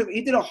 He did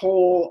a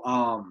whole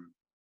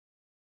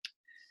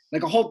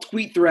like a whole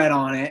tweet thread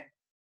on it.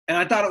 And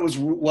I thought it was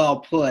well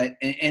put.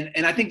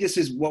 And I think this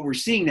is what we're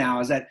seeing now,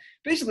 is that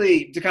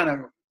basically, to kind of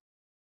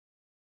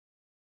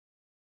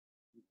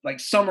like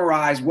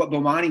summarize what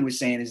Bomani was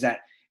saying, is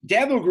that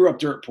Dabo grew up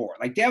dirt poor.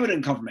 Like, Dabo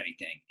didn't come from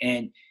anything.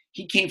 And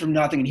he came from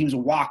nothing, and he was a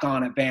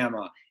walk-on at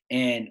Bama.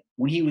 And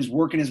when he was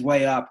working his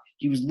way up,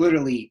 he was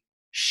literally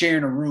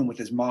sharing a room with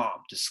his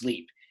mom to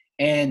sleep.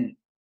 And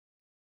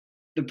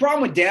the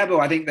problem with Dabo,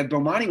 I think that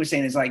Bomani was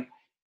saying, is like,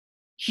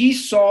 he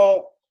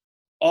saw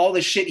all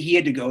the shit he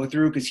had to go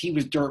through because he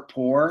was dirt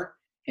poor,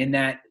 and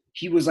that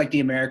he was like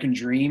the American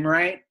dream,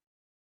 right?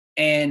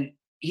 And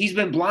he's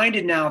been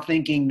blinded now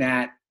thinking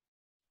that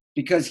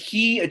because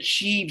he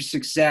achieved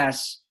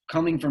success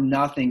coming from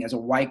nothing as a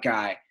white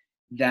guy,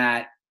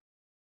 that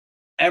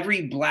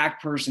every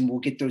black person will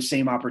get those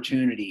same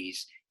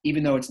opportunities,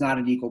 even though it's not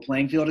an equal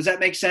playing field. Does that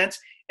make sense?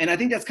 And I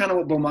think that's kind of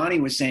what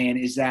Bomani was saying,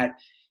 is that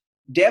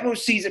Dabo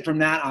sees it from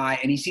that eye,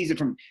 and he sees it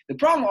from – the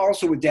problem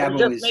also with Dabo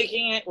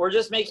we're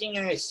just making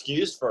an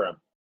excuse for him.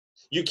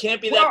 You can't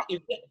be that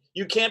 –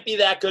 you can't be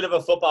that good of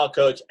a football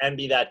coach and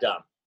be that dumb.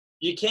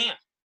 You can't.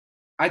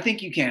 I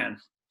think you can.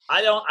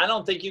 I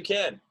don't think you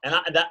can. And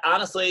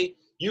honestly,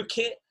 you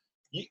can't.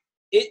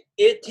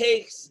 It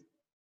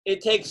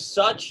takes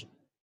such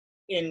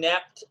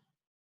inept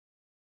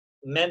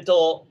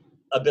mental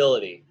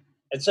ability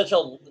and such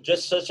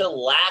a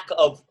lack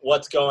of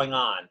what's going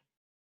on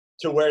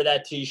to wear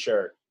that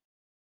T-shirt,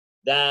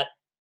 that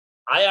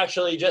I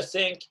actually just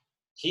think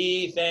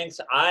he thinks,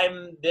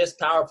 I'm this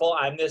powerful,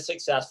 I'm this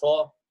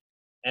successful,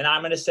 and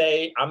I'm going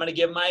to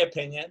give my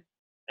opinion,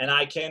 and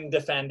I can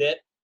defend it,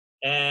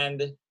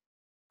 and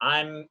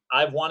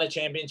I've won a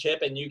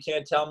championship, and you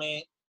can't tell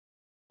me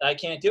I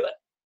can't do it.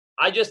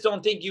 I just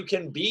don't think you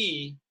can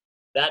be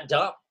that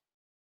dumb.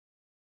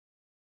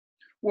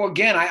 Well,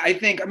 again, I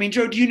think,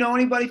 Joe, do you know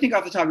anybody? Think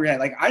off the top of your head.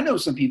 Like, I know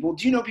some people.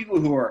 Do you know people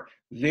who are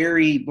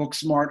very book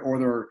smart, or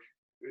they're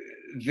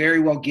very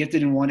well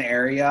gifted in one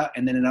area,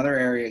 and then in other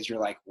areas you're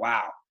like,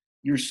 wow,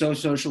 you're so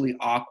socially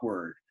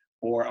awkward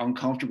or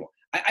uncomfortable?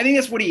 I think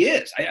that's what he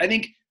is. I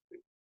think,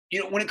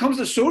 when it comes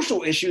to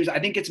social issues, I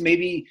think it's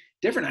maybe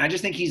different. I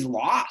just think he's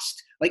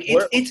lost. Like,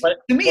 to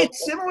me,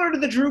 it's similar to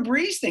the Drew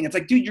Brees thing. It's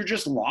like, dude, you're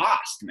just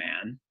lost,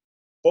 man.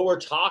 But we're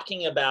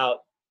talking about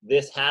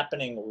this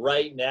happening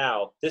right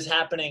now. This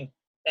happening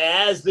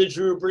as the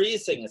Drew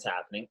Brees thing is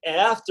happening,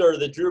 after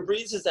the Drew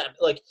Brees is happening.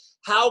 Like,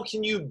 how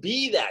can you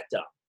be that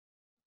dumb?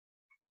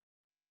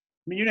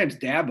 Your name's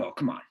Dabo.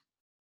 Come on.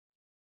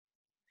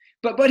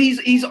 But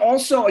he's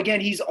also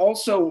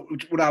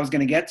what I was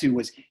going to get to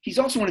was, he's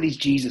also one of these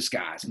Jesus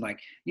guys. And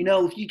like,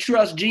 if you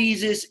trust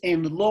Jesus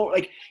and the Lord,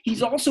 like,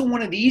 he's also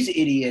one of these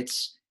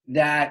idiots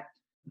that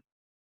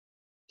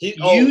he's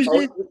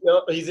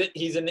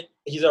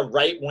a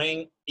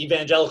right-wing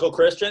evangelical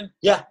Christian.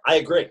 Yeah, I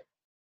agree.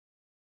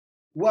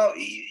 Well,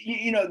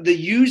 the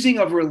using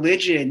of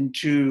religion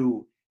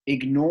to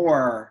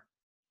ignore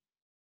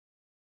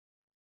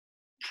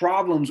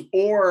problems,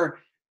 or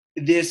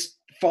this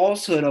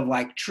falsehood of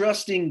like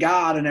trusting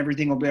God and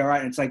everything will be all right.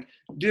 And it's like,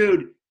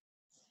 dude,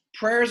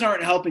 prayers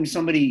aren't helping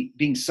somebody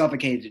being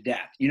suffocated to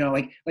death. You know,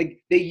 like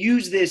they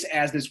use this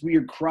as this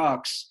weird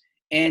crux,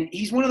 and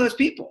he's one of those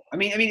people. I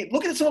mean,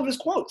 look at some of his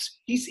quotes.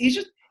 He's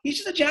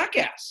just a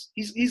jackass.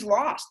 He's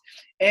lost,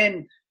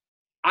 and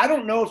I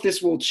don't know if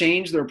this will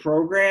change their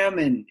program,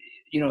 and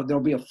there'll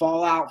be a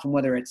fallout from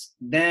whether it's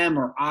them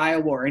or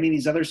Iowa or any of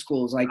these other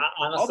schools. Like,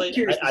 honestly, I'll be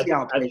curious to see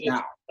how it plays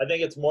out. I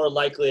think it's more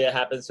likely it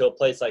happens to a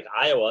place like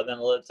Iowa than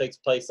it takes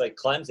place like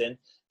Clemson,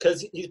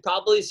 because he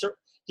probably,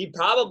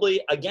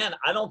 again,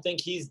 I don't think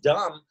he's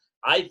dumb.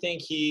 I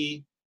think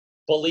he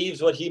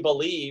believes what he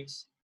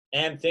believes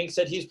and thinks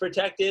that he's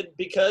protected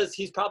because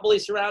he's probably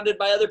surrounded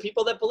by other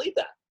people that believe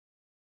that.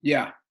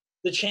 Yeah.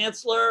 The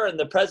chancellor and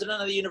the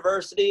president of the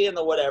university and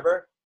the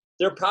whatever,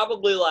 they're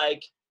probably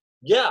like,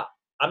 yeah,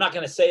 I'm not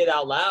going to say it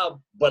out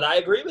loud, but I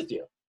agree with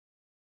you.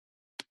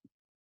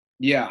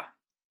 Yeah.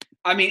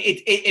 I mean,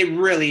 it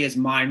really is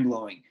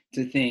mind-blowing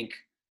to think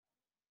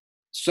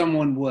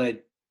someone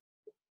would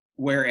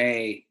wear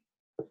a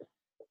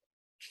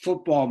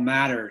Football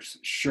Matters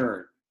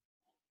shirt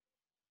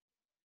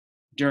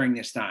during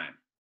this time,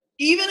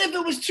 even if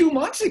it was 2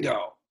 months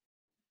ago,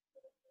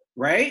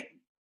 right?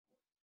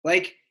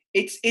 Like,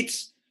 you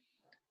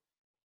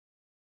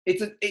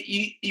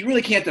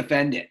really can't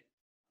defend it.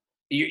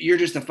 You're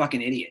just a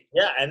fucking idiot.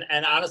 Yeah, and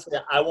honestly,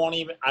 I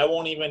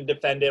won't even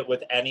defend it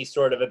with any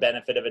sort of a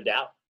benefit of a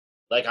doubt.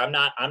 Like, I'm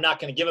not going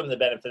to give him the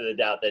benefit of the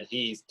doubt that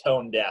he's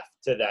tone deaf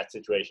to that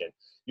situation.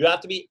 You have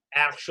to be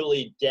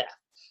actually deaf.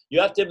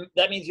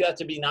 That means you have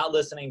to be not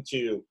listening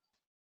to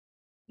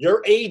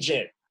your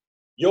agent,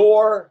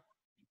 your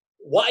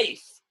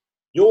wife,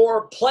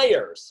 your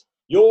players,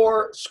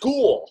 your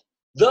school,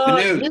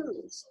 the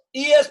news,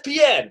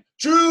 ESPN,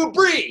 Drew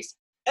Brees,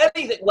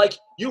 anything. Like,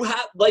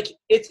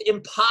 it's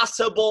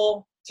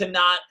impossible to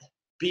not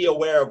be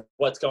aware of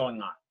what's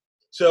going on.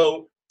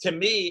 So to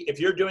me, if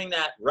you're doing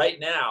that right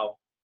now,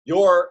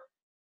 you're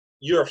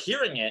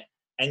hearing it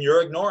and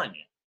you're ignoring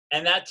it.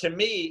 And that, to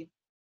me,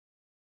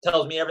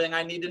 tells me everything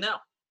I need to know.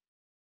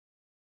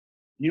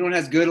 You know what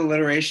has good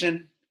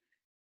alliteration?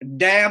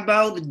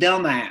 Dabo the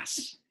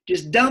dumbass.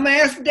 Just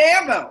dumbass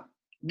Dabo.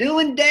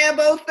 Doing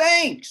Dabo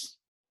things.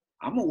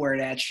 I'm going to wear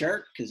that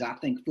shirt because I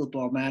think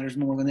football matters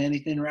more than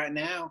anything right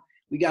now.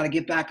 We got to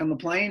get back on the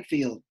playing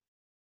field.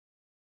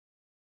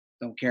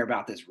 Don't care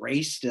about this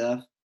race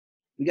stuff.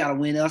 We got to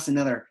win us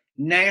another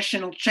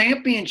national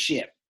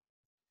championship.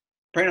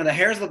 Prano, the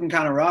hair's looking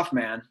kind of rough,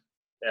 man.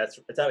 Yeah,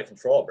 it's out of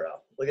control, bro.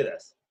 Look at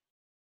this.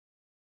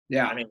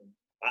 Yeah. I mean,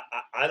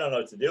 I don't know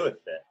what to do with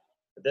it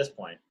at this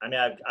point. I mean,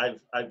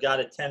 I've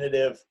got a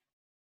tentative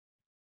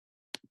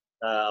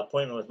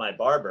appointment with my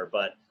barber,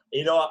 but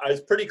I was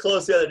pretty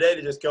close the other day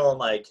to just going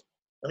like,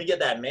 let me get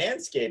that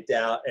Manscaped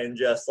out and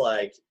just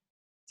like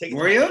take.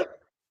 Were you?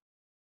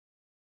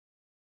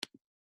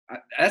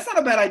 That's not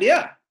a bad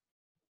idea.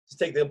 Just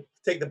take the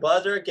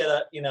buzzer,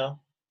 get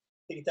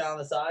take it down on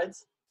the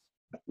sides.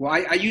 Well,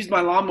 I used my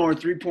lawnmower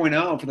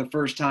 3.0 for the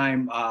first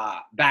time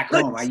back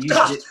home. I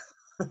used it.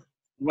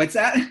 What's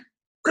that?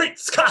 Great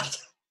Scott!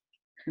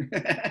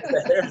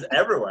 The hair's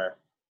everywhere.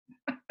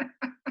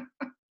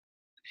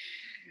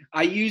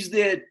 I used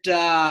it,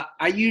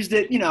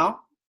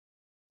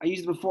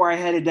 before I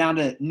headed down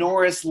to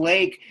Norris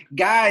Lake.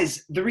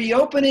 Guys, the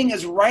reopening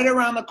is right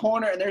around the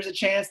corner, and there's a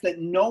chance that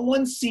no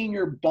one's seen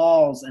your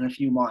balls in a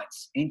few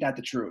months. Ain't that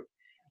the truth?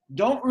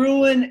 Don't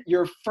ruin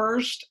your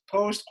first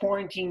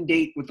post-quarantine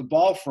date with the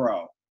ball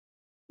fro.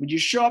 Would you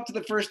show up to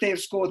the first day of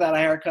school without a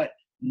haircut?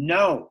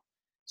 No.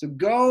 So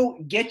go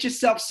get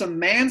yourself some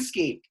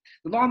Manscaped.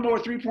 The Lawnmower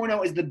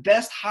 3.0 is the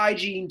best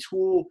hygiene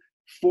tool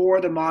for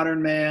the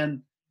modern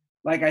man.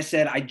 Like I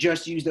said, I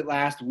just used it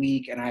last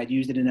week, and I had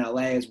used it in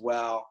LA as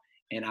well.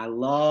 And I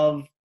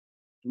love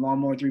the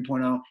Lawnmower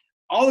 3.0.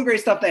 All the great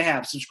stuff they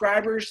have.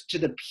 Subscribers to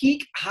the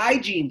Peak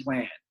Hygiene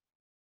Plan.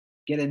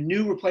 Get a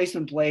new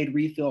replacement blade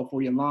refill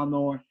for your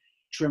lawnmower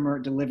trimmer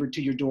delivered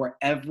to your door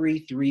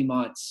every 3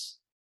 months.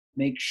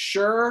 Make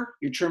sure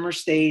your trimmer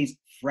stays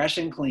fresh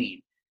and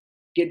clean.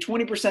 Get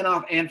 20%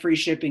 off and free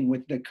shipping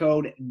with the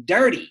code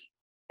DIRTY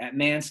at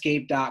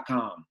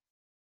manscaped.com.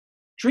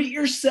 Treat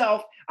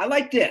yourself. I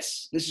like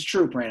this. This is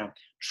true, Prano.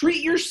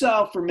 Treat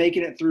yourself for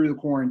making it through the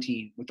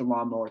quarantine with the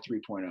Lawnmower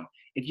 3.0.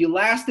 If you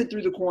lasted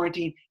through the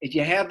quarantine, if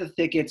you have the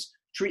thickets,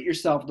 treat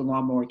yourself with the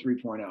Lawnmower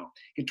 3.0.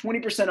 Get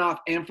 20% off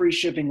and free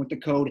shipping with the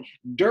code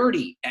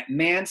DIRTY at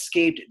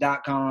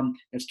manscaped.com.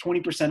 That's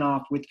 20%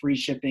 off with free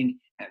shipping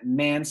at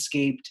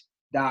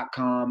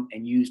manscaped.com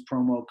and use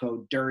promo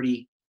code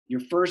DIRTY.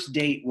 Your first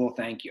date will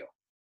thank you.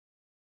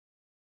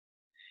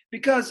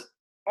 Because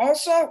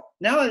also,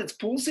 now that it's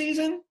pool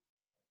season,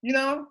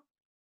 your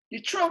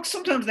trunks,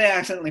 sometimes they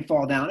accidentally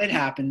fall down. It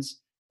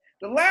happens.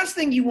 The last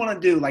thing you want to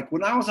do, like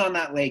when I was on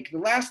that lake, the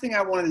last thing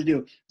I wanted to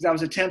do is I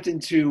was attempting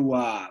to,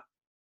 what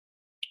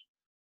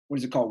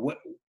is it called?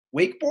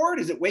 Wakeboard?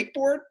 Is it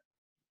wakeboard?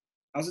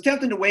 I was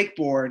attempting to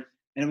wakeboard,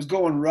 and it was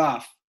going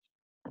rough.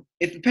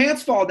 If the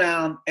pants fall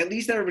down, at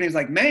least everybody's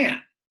like,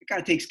 man, that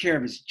guy takes care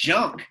of his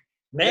junk.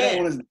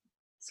 Man,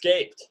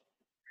 escaped.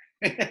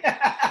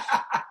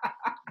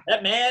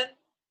 That man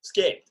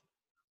escaped.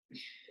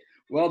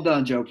 Well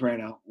done, Joe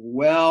Prano.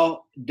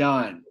 Well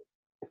done.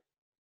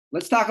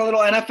 Let's talk a little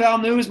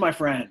NFL news, my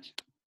friend.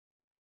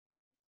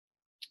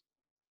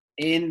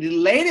 In the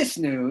latest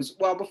news,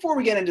 well, before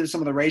we get into some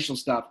of the racial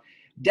stuff,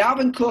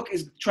 Dalvin Cook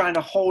is trying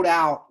to hold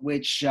out,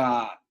 which,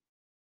 sorry,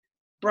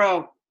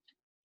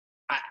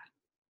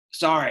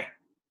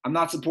 I'm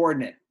not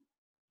supporting it.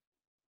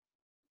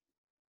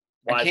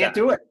 Why I can't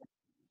do it.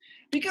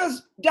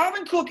 Because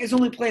Dalvin Cook has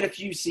only played a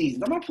few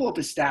seasons. I'm going to pull up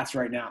his stats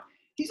right now.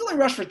 He's only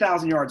rushed for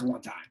 1,000 yards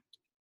one time.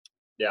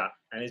 Yeah,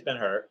 and he's been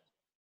hurt.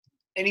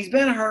 And he's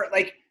been hurt.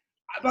 Like,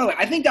 by the way,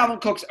 I think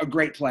Dalvin Cook's a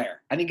great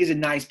player. I think he's a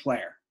nice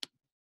player.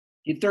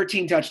 He had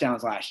 13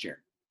 touchdowns last year.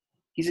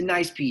 He's a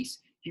nice piece.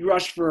 He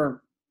rushed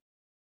for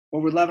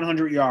over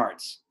 1,100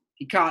 yards.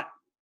 He caught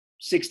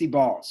 60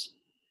 balls.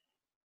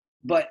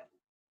 But,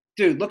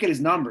 dude, look at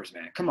his numbers,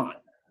 man. Come on.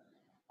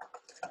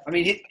 I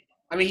mean,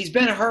 he's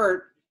been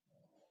hurt.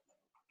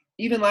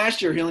 Even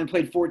last year, he only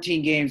played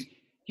 14 games.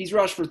 He's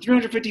rushed for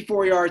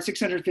 354 yards,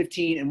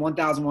 615, and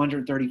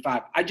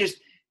 1,135.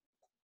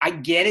 I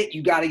get it.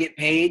 You got to get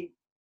paid.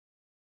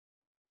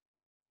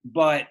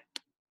 But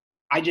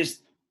if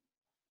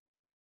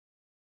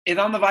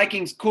I'm the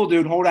Vikings, cool,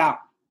 dude, hold out.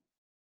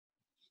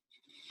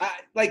 I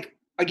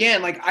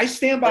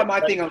stand by my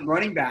thing on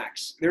running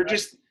backs. They're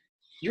just,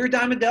 you're a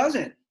dime a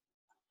dozen.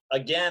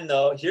 Again,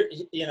 though, here,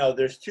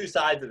 there's two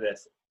sides of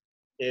this.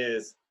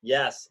 Is,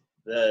 yes,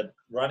 the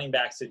running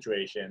back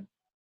situation.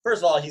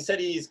 First of all, he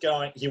said he's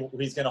going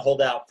to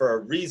hold out for a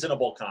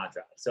reasonable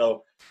contract.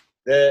 So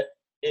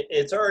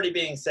it's already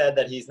being said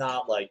that he's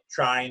not like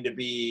trying to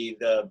be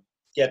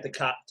get the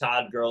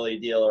Todd Gurley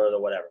deal or the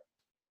whatever.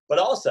 But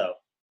also,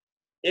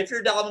 if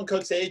you're Dalvin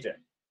Cook's agent,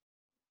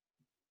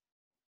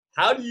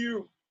 how do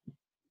you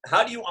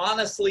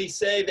honestly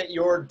say that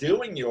you're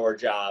doing your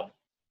job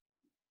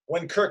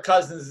when Kirk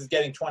Cousins is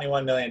getting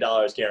 $21 million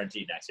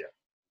guaranteed next year?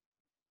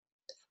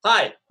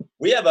 Hi,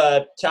 we have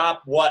a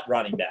top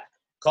running back?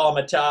 Call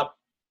him a top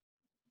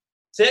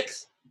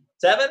 6,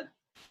 7?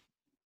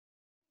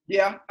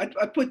 Yeah, I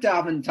put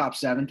Dalvin in top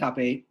 7, top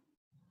 8.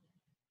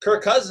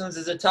 Kirk Cousins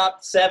is a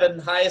top 7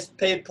 highest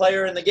paid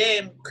player in the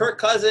game. Kirk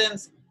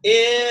Cousins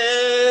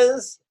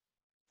is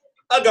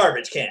a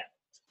garbage can.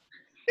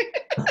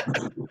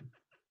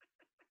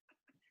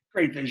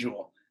 Great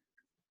visual.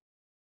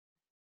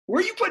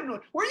 Where are you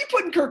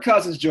putting Kirk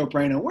Cousins, Joe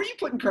Prano? Where are you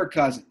putting Kirk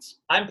Cousins?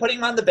 I'm putting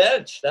him on the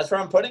bench. That's where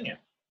I'm putting him.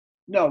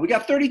 No, we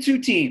got 32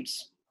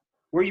 teams.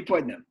 Where are you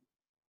putting him?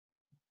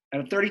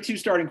 Out of 32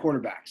 starting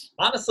quarterbacks.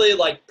 Honestly,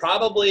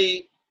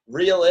 probably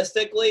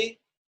realistically,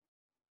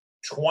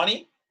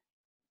 20.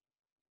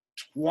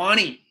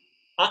 20.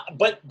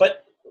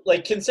 But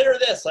consider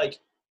this,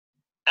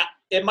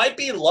 it might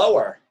be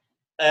lower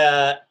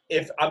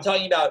if I'm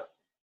talking about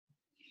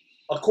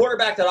a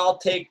quarterback that I'll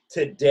take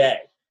today.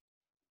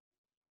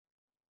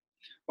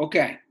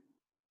 Okay.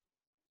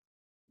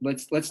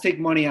 Let's take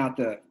money out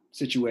the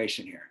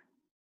situation here.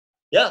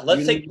 Yeah,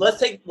 let's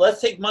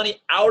take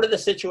money out of the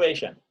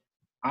situation.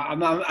 I'm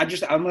going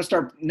to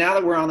start now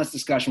that we're on this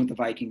discussion with the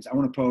Vikings. I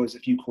want to pose a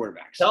few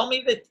quarterbacks. Tell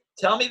me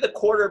the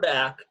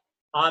quarterback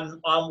on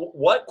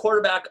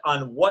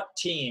what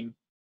team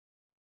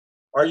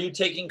are you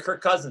taking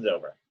Kirk Cousins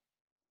over?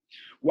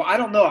 Well, I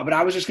don't know, but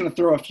I was just going to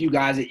throw a few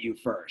guys at you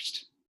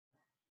first.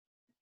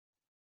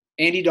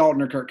 Andy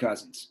Dalton or Kirk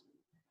Cousins?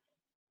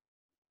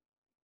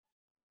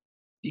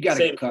 You got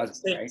to go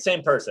Cousins, right?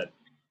 Same person.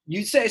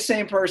 You'd say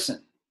same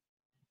person.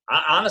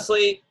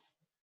 Honestly,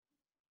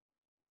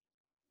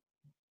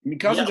 I mean,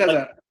 Cousins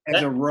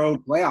has a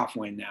road playoff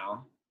win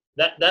now.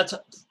 That's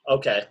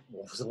okay.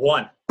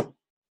 One.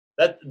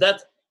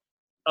 That's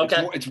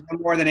okay. It's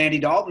one more than Andy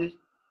Dalton.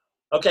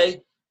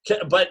 Okay,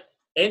 but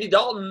Andy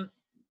Dalton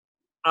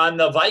on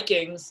the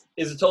Vikings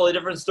is a totally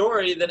different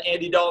story than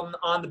Andy Dalton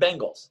on the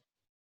Bengals.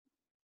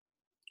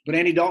 But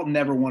Andy Dalton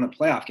never won a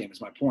playoff game, is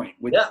my point,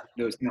 with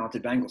those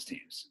talented Bengals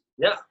teams.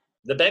 Yeah,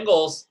 the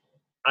Bengals,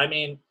 I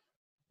mean,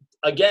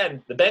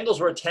 again, the Bengals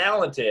were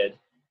talented,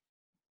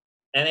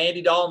 and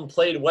Andy Dalton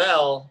played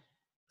well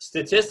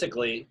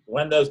statistically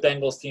when those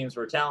Bengals teams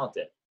were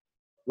talented.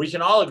 We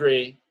can all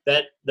agree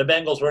that the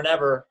Bengals were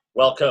never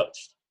well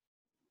coached.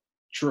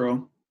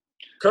 True.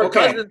 Kirk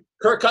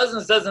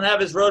Cousins doesn't have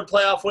his road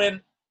playoff win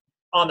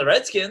on the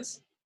Redskins.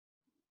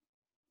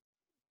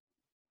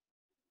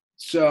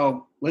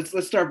 So let's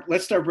start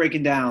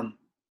breaking down.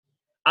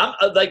 I'm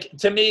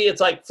to me, it's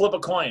like flip a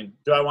coin.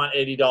 Do I want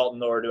Andy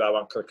Dalton or do I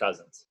want Kirk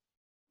Cousins?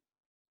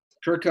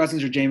 Kirk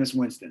Cousins or Jameis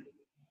Winston?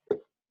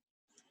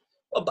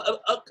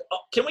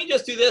 Can we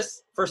just do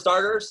this for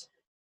starters?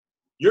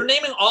 You're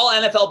naming all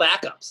NFL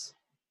backups.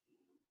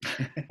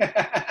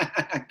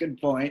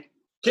 Good point.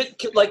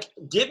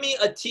 Give me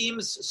a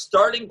team's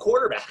starting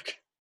quarterback.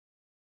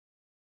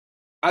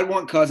 I'd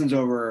want Cousins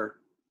over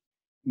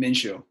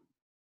Minshew.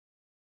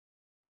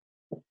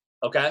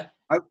 Okay.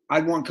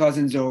 I'd want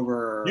Cousins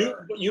over.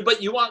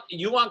 But you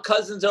want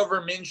Cousins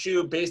over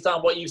Minshew based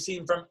on what you've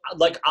seen from.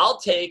 I'll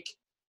take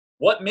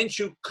what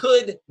Minshew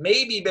could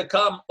maybe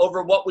become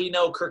over what we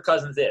know Kirk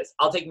Cousins is.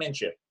 I'll take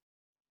Minshew.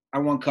 I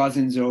want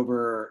Cousins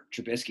over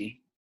Trubisky.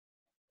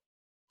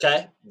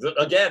 Okay.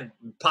 Again,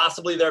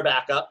 possibly their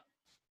backup.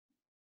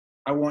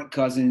 I want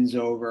Cousins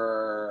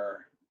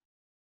over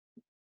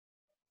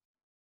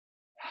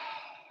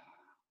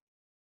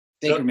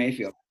Baker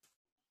Mayfield.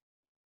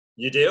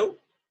 You do?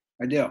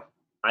 I do.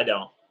 I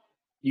don't.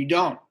 You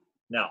don't.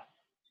 No.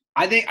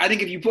 I think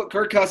if you put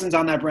Kirk Cousins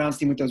on that Browns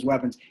team with those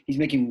weapons, he's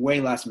making way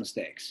less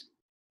mistakes.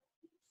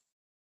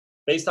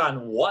 Based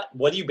on what?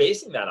 What are you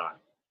basing that on?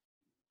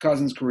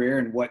 Cousins' career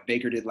and what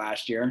Baker did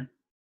last year.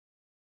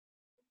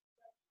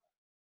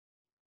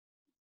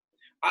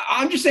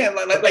 I'm just saying,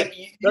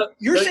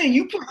 you're saying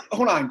you put.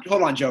 Hold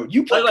on, Joe.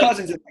 You put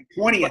Cousins at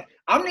 20th.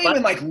 I'm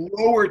naming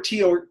lower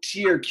tier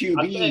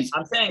QBs.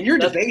 I'm saying and you're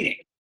debating.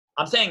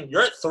 I'm saying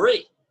you're at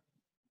 3.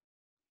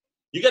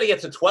 You got to get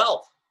to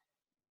 12.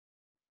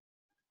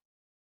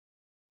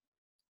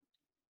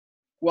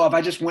 Well, if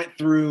I just went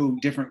through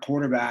different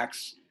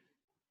quarterbacks,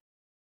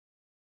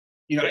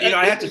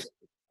 I have to.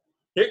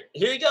 Here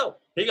you go.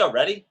 Here you go.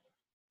 Ready?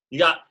 You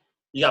got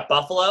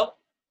Buffalo.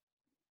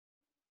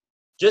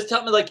 Just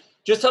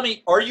tell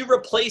me, are you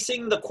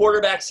replacing the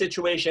quarterback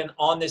situation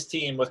on this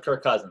team with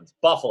Kirk Cousins?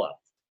 Buffalo.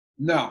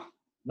 No.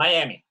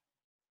 Miami.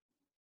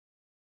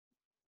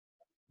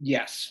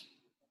 Yes.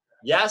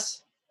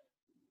 Yes?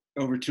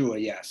 Over Tua,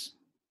 yes.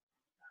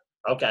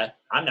 Okay.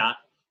 I'm not.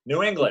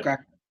 New England.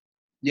 Okay.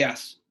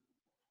 Yes.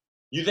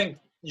 You think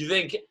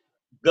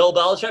Bill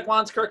Belichick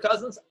wants Kirk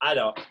Cousins? I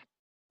don't.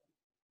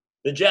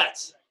 The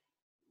Jets.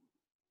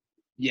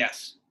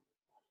 Yes.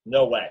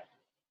 No way.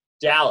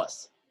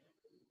 Dallas.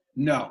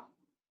 No.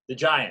 The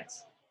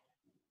Giants.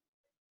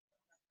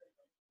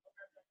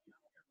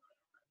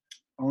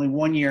 Only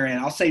 1 year in.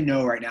 I'll say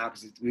no right now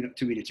because it's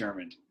to be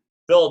determined.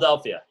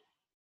 Philadelphia.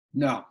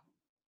 No.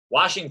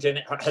 Washington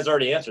has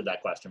already answered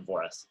that question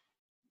for us.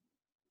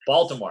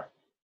 Baltimore.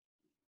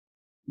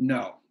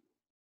 No.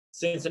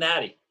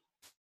 Cincinnati.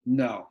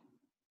 No.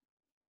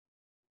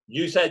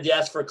 You said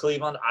yes for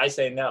Cleveland. I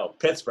say no.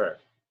 Pittsburgh.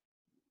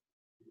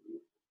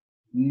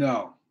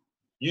 No.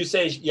 You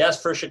say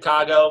yes for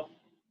Chicago.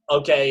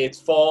 Okay, it's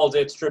Foles,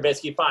 it's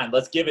Trubisky. Fine,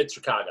 let's give it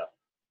Chicago.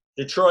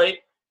 Detroit,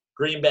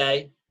 Green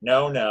Bay,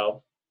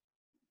 no.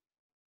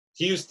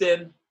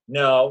 Houston,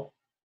 no.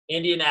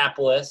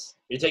 Indianapolis,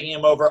 you're taking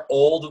him over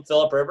old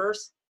Phillip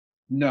Rivers?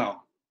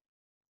 No.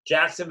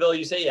 Jacksonville,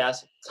 you say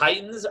yes.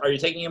 Titans, are you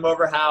taking him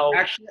over how?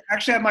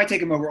 Actually, I might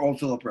take him over old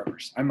Phillip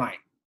Rivers. I might.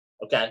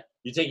 Okay.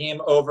 You taking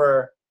him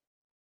over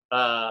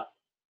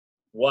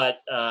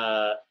what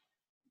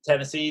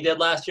Tennessee did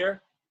last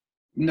year?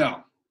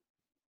 No.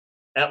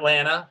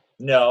 Atlanta,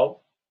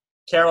 no.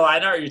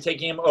 Carolina, are you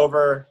taking him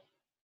over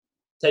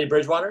Teddy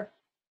Bridgewater?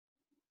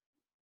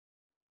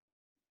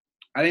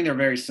 I think they're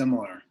very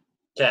similar.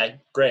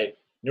 Okay, great.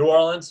 New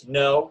Orleans,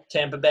 no.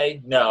 Tampa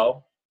Bay,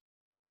 no.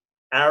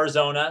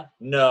 Arizona,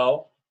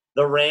 no.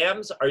 The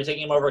Rams, are you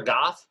taking him over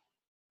Goff?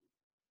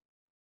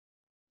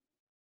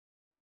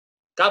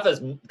 Goff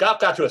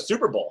got to a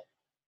Super Bowl.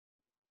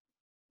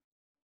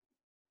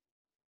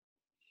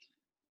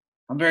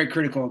 I'm very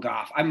critical of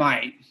Goff. I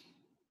might.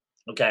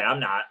 Okay, I'm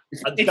not.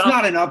 It's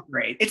not an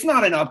upgrade. It's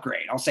not an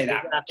upgrade. I'll say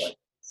that. Exactly.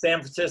 San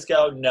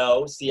Francisco,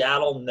 no.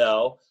 Seattle,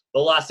 no. The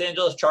Los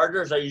Angeles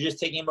Chargers, are you just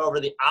taking him over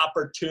the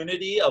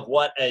opportunity of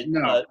what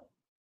the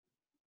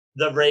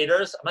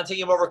Raiders? I'm not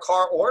taking him over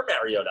Carr or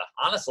Mariota,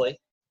 honestly.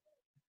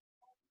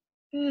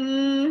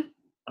 I'm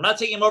not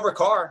taking him over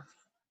Carr.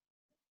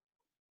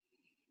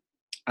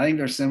 I think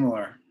they're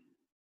similar.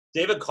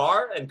 David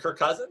Carr and Kirk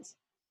Cousins?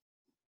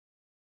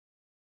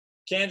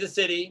 Kansas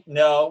City,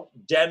 no.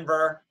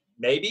 Denver,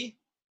 maybe.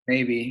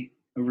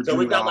 Over so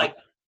we've got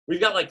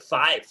like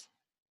 5.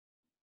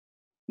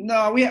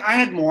 No, I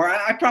had more.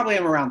 I probably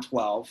am around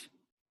 12.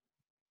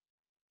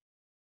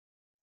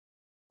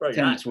 Bro,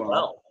 you're not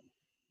 12.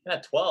 You're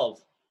not 12.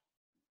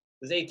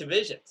 There's 8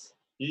 divisions.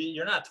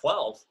 You're not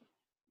 12.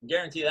 I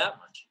guarantee that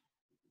much.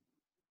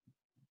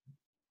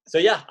 So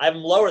yeah, I'm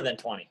lower than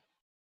 20.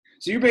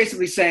 So you're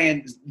basically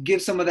saying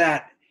give some of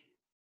that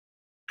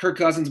Kirk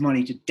Cousins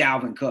money to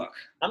Dalvin Cook.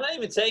 I'm not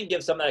even saying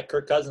give some of that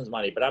Kirk Cousins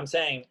money, but I'm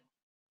saying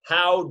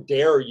how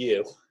dare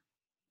you?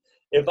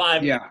 If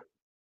I'm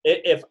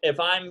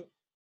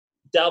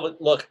Dalvin,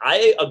 look,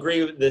 I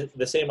agree with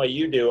the same way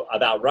you do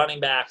about running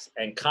backs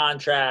and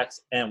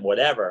contracts and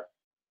whatever.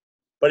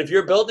 But if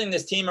you're building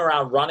this team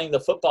around running the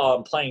football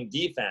and playing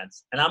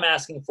defense, and I'm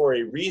asking for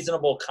a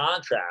reasonable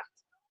contract,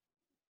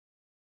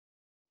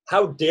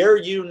 how dare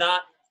you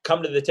not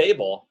come to the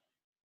table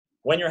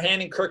when you're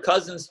handing Kirk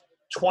Cousins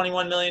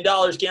 $21 million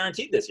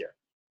guaranteed this year?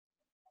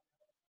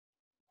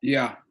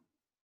 Yeah.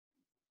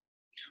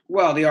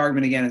 Well, the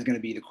argument again is going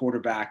to be the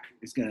quarterback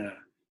is going to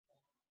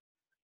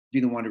be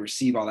the one to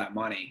receive all that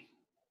money.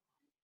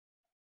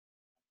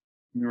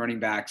 The running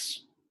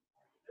backs,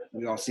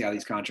 we all see how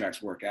these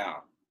contracts work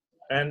out.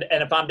 And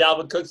if I'm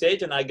Dalvin Cook's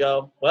agent, I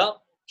go,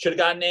 well, should have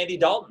gotten Andy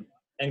Dalton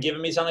and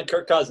given me some of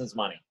Kirk Cousins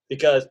money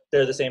because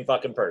they're the same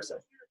fucking person.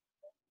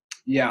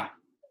 Yeah.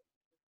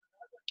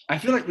 I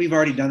feel like we've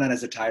already done that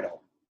as a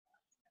title.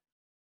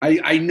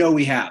 I know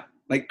we have.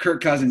 Like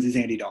Kirk Cousins is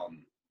Andy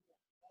Dalton.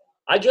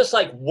 I just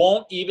like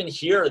won't even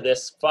hear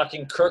this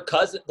fucking Kirk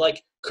Cousins.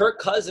 Like Kirk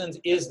Cousins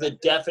is the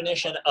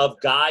definition of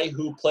guy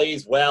who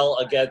plays well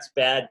against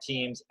bad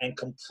teams and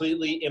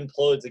completely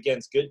implodes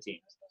against good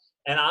teams.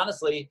 And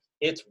honestly,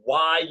 it's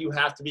why you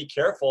have to be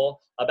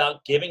careful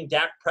about giving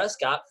Dak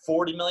Prescott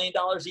 $40 million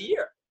a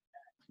year.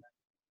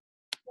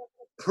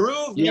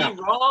 Prove me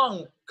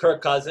wrong,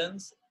 Kirk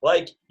Cousins.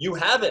 Like, you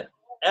haven't,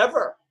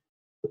 ever.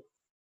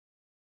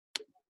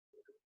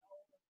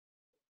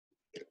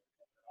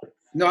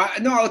 No,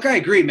 look, I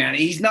agree, man.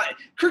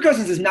 Kirk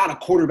Cousins is not a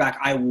quarterback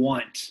I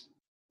want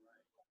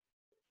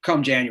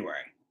come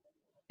January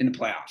in the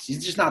playoffs.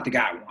 He's just not the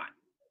guy I want.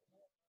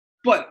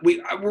 But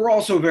we're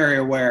also very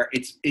aware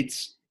it's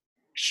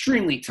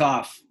extremely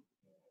tough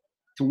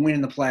to win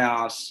in the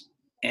playoffs,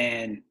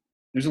 and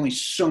there's only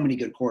so many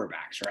good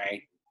quarterbacks,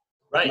 right?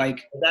 Right.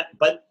 Like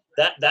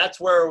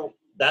that's where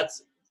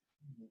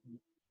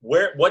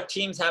what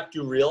teams have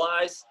to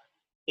realize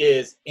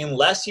is,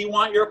 unless you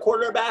want your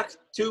quarterback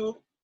to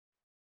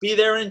be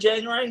there in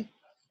January,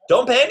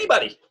 don't pay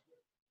anybody.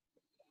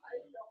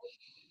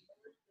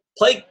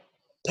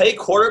 Pay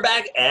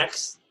quarterback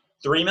X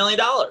 $3 million.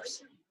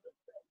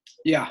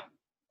 Yeah.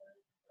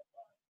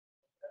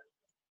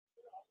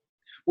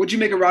 What'd you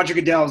make of Roger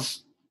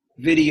Goodell's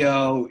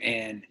video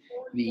and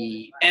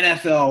the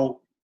NFL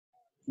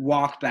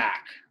walk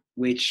back,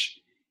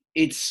 which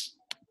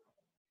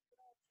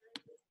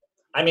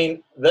I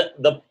mean,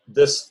 the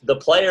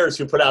players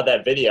who put out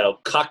that video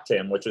cucked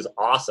him, which was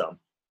awesome.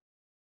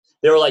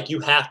 They were like, you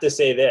have to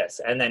say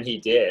this. And then he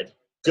did.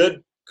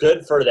 Good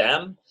for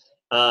them.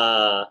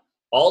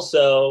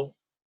 Also,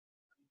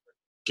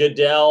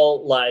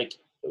 Goodell,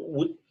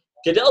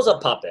 Goodell's a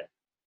puppet.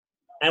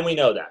 And we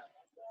know that.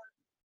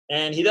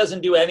 And he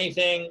doesn't do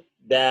anything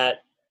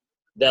that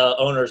the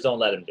owners don't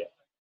let him do.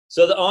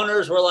 So the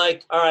owners were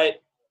like, all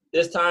right,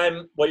 this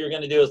time what you're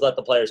going to do is let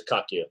the players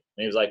cuck you.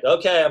 And he was like,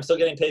 okay, I'm still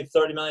getting paid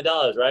 $30 million,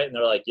 right? And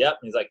they're like, yep.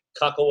 And he's like,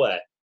 cuck away.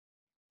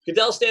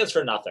 Goodell stands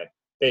for nothing,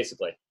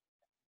 basically.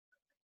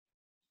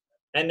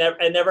 And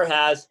never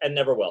has and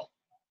never will.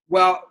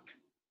 Well,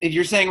 if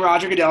you're saying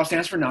Roger Goodell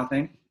stands for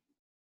nothing,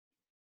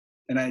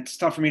 and it's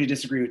tough for me to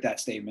disagree with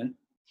that statement,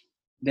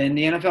 then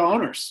the NFL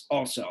owners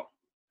also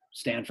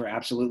stand for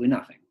absolutely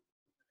nothing,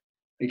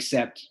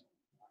 except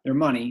their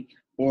money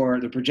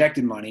or the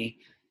projected money.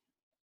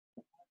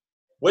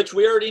 Which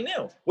we already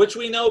knew, which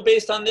we know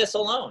based on this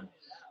alone.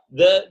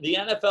 The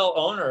NFL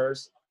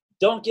owners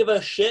don't give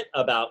a shit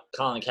about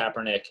Colin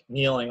Kaepernick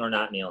kneeling or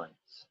not kneeling.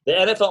 The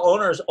NFL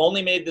owners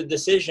only made the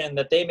decision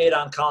that they made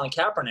on Colin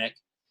Kaepernick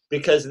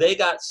because they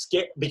got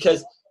scared,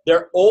 because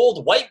they're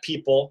old white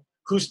people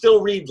who still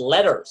read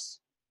letters.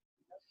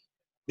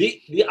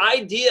 The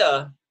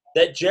idea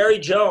that Jerry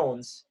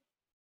Jones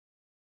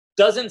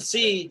doesn't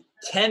see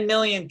 10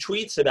 million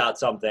tweets about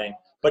something,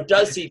 but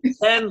does see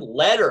 10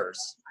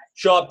 letters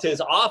show up to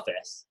his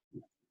office.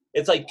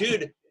 It's like,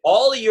 dude,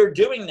 all you're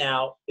doing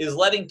now is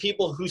letting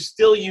people who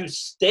still use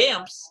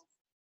stamps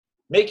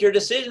make your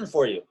decision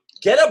for you.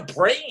 Get a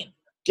brain.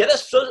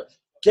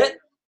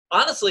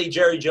 Honestly,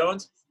 Jerry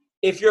Jones,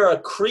 if you're a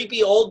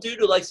creepy old dude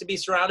who likes to be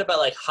surrounded by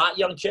like hot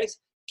young chicks,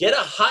 get a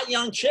hot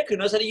young chick who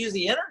knows how to use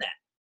the internet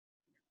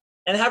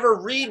and have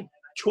her read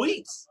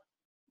tweets.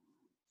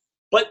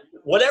 But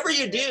whatever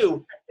you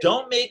do,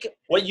 don't make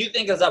what you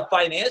think is a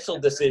financial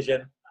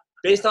decision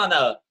based on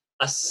a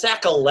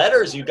sack of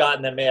letters you got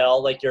in the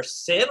mail like you're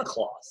Santa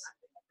Claus.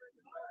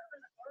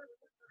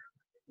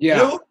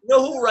 Yeah. You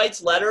know who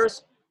writes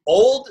letters?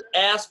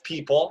 Old-ass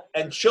people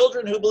and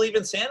children who believe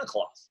in Santa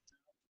Claus.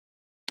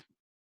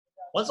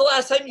 When's the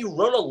last time you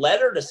wrote a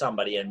letter to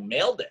somebody and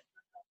mailed it?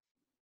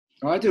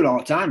 Oh, I do it all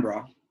the time,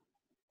 bro.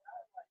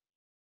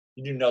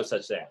 You do no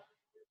such thing.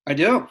 I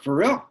do, for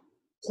real.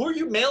 Who are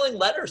you mailing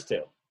letters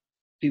to?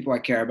 People I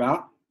care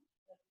about.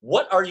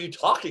 What are you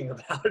talking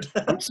about?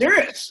 I'm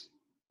serious.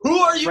 Who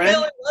are you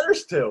mailing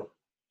letters to?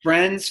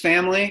 Friends,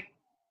 family.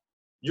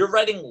 You're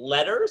writing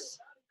letters?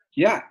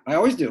 Yeah, I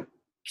always do.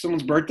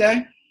 Someone's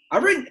birthday. How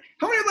many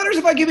letters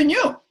have I given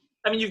you?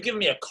 I mean, you've given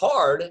me a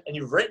card and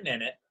you've written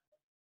in it.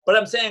 But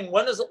I'm saying,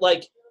 when's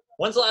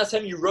the last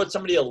time you wrote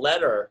somebody a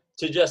letter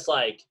to just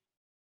like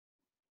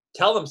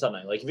tell them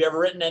something? Like, have you ever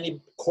written any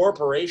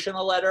corporation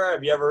a letter?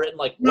 Have you ever written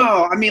like?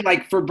 No, I mean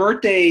like for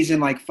birthdays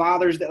and like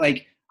Father's Day,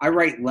 like I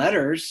write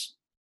letters.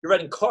 You're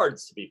writing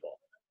cards to people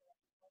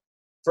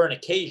for an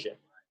occasion.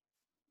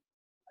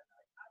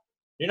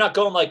 You're not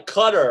going like,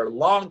 Cutter,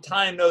 long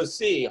time no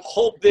see.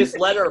 Hope this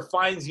letter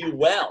finds you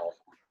well.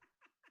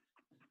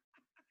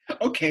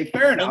 Okay,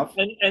 fair enough.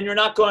 And you're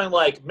not going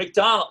like,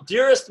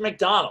 dearest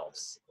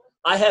McDonald's,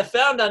 I have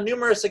found on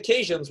numerous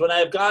occasions when I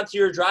have gone to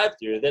your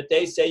drive-thru that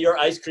they say your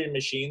ice cream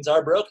machines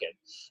are broken.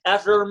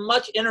 After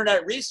much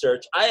internet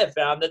research, I have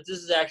found that this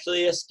is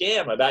actually a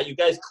scam about you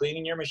guys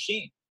cleaning your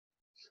machine.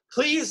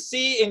 Please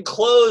see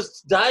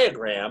enclosed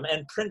diagram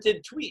and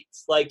printed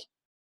tweets. Like,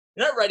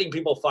 you're not writing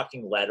people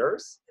fucking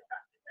letters.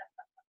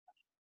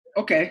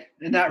 Okay,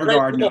 in that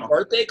regard, no.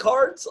 Birthday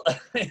cards?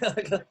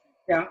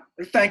 Yeah,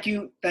 thank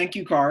you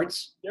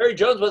cards. Jerry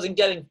Jones wasn't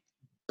getting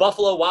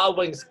Buffalo Wild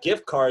Wings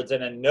gift cards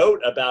and a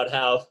note about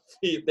how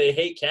they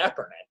hate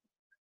Kaepernick.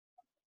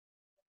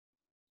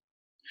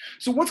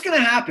 So what's going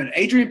to happen?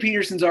 Adrian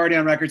Peterson's already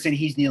on record saying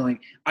he's kneeling.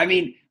 I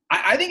mean,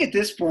 I think at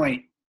this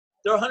point,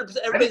 they're 100%.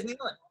 Everybody's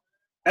kneeling.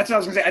 That's what I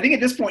was going to say. I think at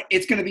this point,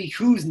 it's going to be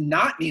who's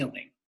not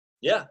kneeling.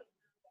 Yeah.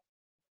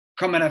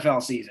 Come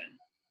NFL season.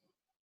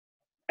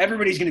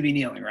 Everybody's going to be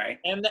kneeling, right?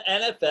 And the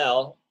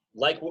NFL,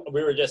 like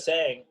we were just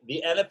saying,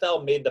 the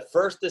NFL made the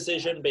first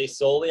decision based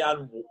solely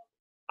on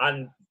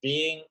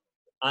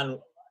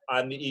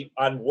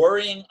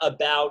worrying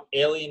about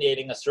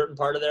alienating a certain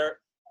part of their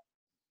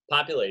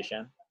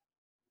population.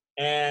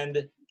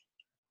 And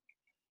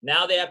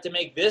now they have to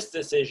make this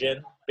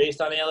decision based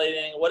on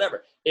alienating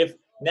whatever. If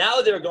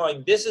now they're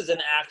going, this is an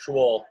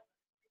actual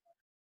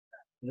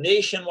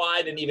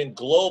nationwide and even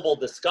global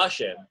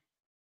discussion,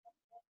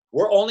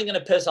 we're only going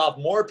to piss off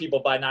more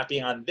people by not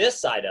being on this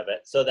side of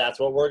it. So that's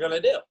what we're going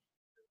to do.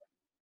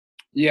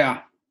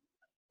 Yeah.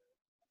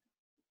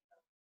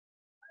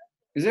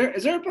 Is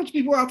there a bunch of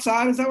people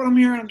outside? Is that what I'm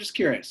hearing? I'm just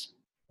curious.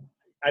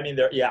 I mean,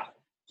 yeah.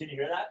 Can you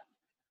hear that?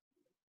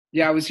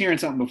 Yeah, I was hearing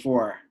something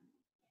before.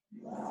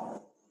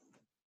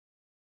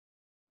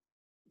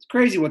 It's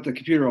crazy what the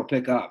computer will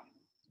pick up.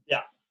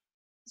 Yeah.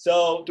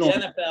 So the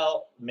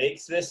NFL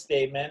makes this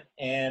statement,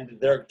 and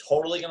they're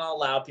totally going to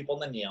allow people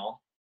to kneel.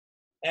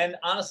 And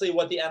honestly,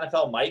 what the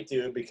NFL might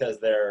do, because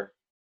they're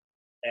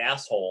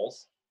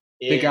assholes,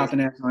 is pick out the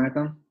national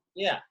anthem.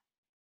 Yeah.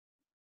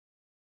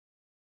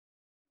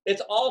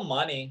 It's all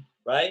money,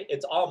 right?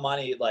 It's all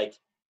money. Like,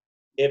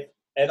 if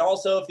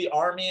the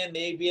Army and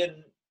Navy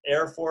and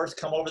Air Force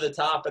come over the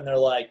top and they're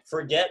like,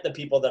 forget the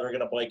people that are going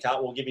to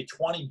boycott. We'll give you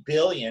 $20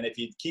 billion if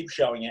you keep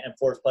showing it and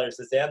force players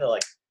to stand. They're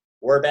like,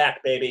 we're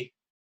back, baby.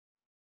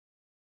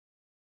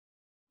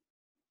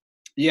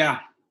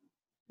 Yeah.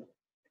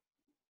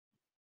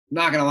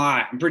 Not going to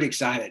lie. I'm pretty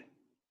excited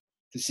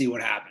to see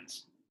what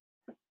happens.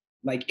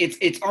 Like,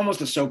 it's almost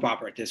a soap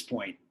opera at this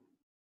point.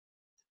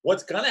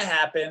 What's going to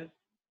happen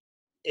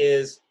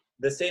is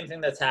the same thing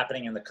that's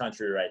happening in the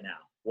country right now.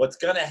 What's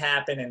going to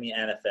happen in the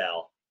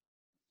NFL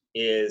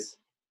is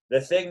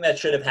the thing that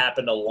should have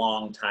happened a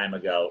long time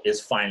ago is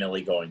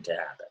finally going to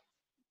happen.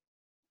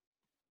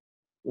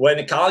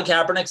 When Colin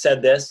Kaepernick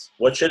said this,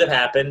 what should have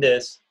happened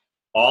is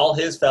all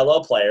his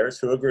fellow players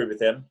who agree with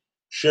him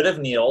should have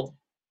kneeled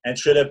and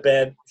should have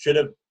been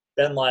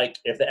like,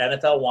 if the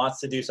NFL wants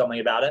to do something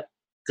about it,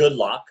 good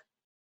luck.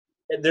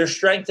 There's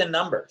strength in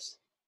numbers.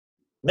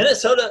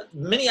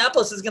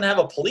 Minneapolis is going to have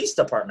a police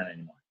department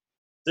anymore.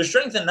 There's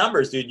strength in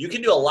numbers, dude. You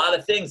can do a lot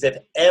of things if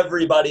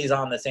everybody's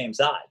on the same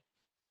side.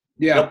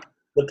 Yeah.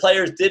 The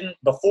players didn't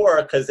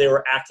before because they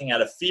were acting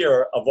out of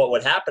fear of what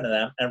would happen to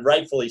them, and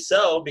rightfully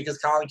so, because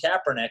Colin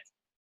Kaepernick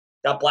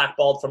got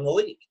blackballed from the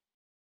league.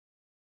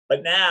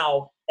 But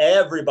now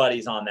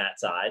everybody's on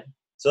that side,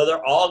 so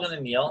they're all going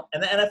to kneel,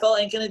 and the NFL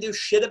ain't going to do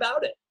shit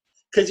about it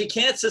because you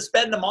can't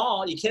suspend them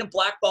all. You can't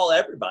blackball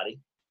everybody.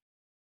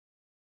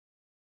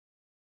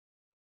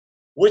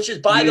 Which is,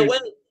 by the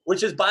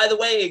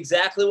way,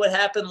 exactly what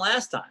happened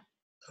last time.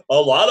 A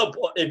lot of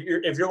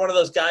if you're one of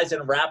those guys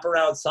in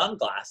wraparound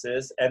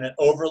sunglasses and an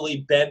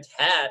overly bent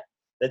hat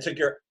that took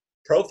your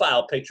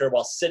profile picture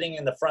while sitting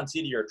in the front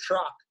seat of your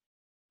truck,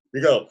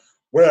 you go,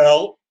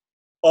 well,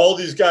 all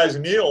these guys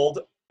kneeled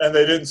and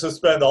they didn't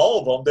suspend all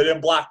of them. They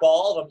didn't blackball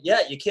all of them.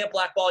 Yeah, you can't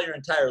blackball your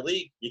entire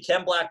league. You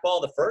can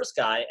blackball the first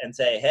guy and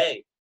say,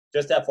 hey,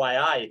 just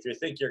FYI, if you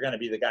think you're going to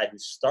be the guy who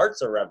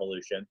starts a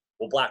revolution,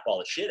 we'll blackball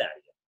the shit out of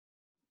you.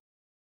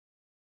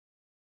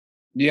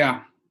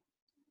 Yeah.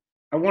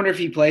 I wonder if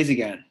he plays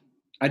again.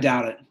 I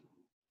doubt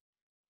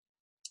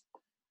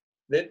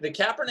it. The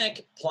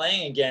Kaepernick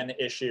playing again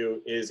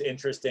issue is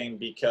interesting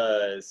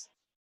because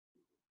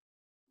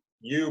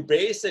you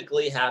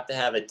basically have to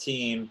have a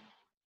team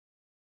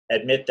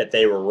admit that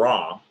they were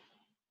wrong.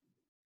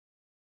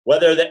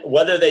 Whether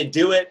they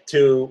do it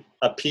to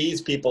appease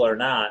people or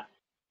not,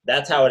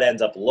 that's how it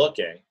ends up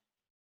looking.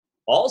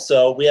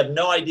 Also, we have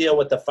no idea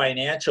what the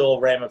financial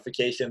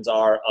ramifications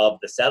are of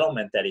the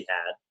settlement that he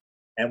had.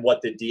 And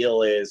what the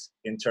deal is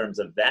in terms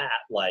of that.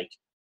 Like,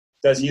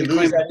 does he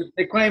lose?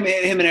 They claim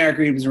him and Eric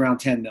Reid was around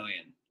 $10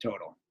 million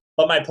total.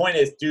 But my point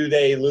is, do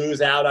they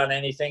lose out on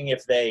anything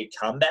if they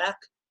come back?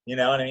 You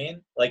know what I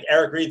mean? Like,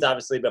 Eric Reid's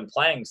obviously been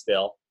playing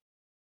still.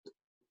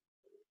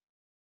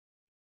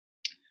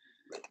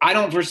 I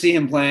don't foresee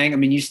him playing. I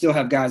mean, you still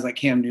have guys like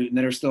Cam Newton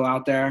that are still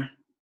out there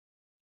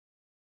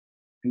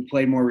who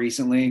played more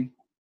recently.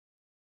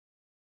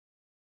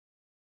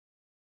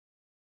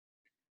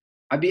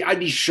 I'd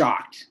be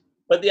shocked.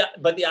 But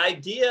the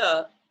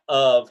idea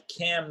of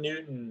Cam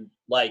Newton,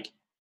 like,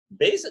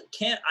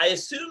 I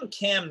assume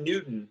Cam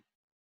Newton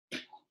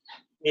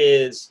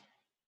is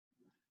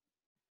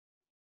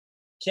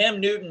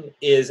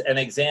an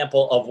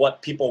example of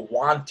what people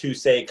want to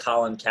say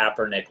Colin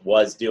Kaepernick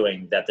was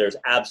doing that there's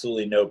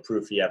absolutely no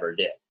proof he ever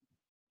did,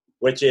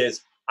 which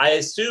is, I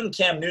assume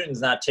Cam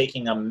Newton's not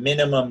taking a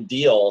minimum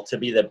deal to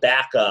be the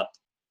backup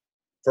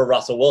for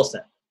Russell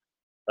Wilson,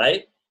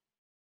 right?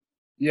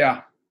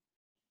 Yeah.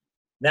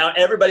 Now,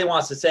 everybody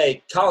wants to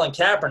say Colin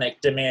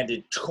Kaepernick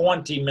demanded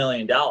 $20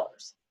 million.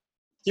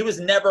 He was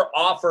never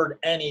offered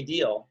any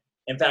deal.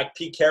 In fact,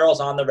 Pete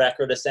Carroll's on the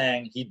record as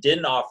saying he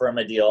didn't offer him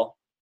a deal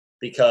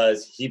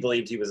because he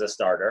believed he was a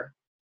starter.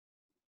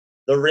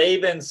 The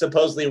Ravens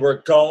supposedly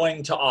were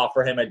going to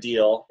offer him a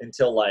deal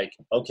until, like,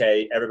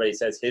 okay, everybody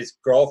says his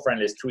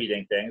girlfriend is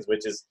tweeting things,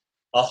 which is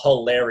a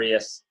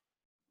hilarious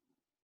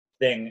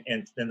thing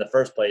in the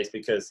first place,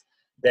 because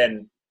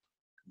then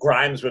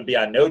Grimes would be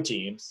on no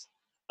teams.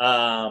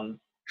 And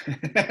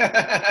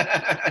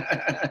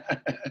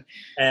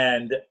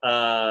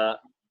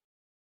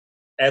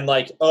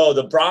like, oh,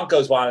 the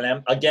Broncos wanted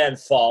him. Again,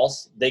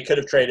 false. They could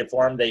have traded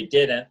for him. They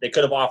didn't. They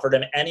could have offered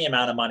him any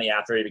amount of money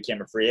after he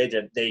became a free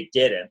agent. They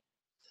didn't.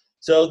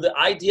 So the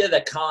idea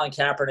that Colin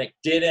Kaepernick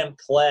didn't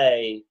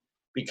play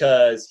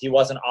because he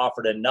wasn't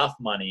offered enough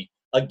money,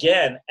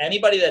 again,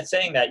 anybody that's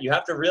saying that, you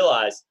have to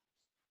realize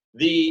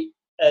the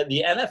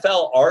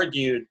NFL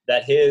argued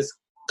that his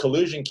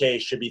collusion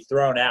case should be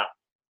thrown out.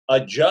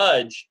 A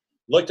judge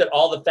looked at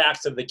all the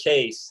facts of the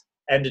case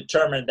and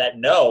determined that,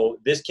 no,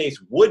 this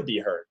case would be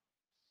heard.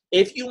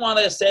 If you want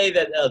to say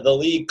that the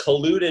league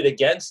colluded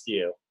against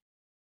you,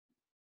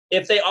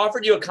 if they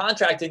offered you a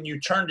contract and you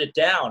turned it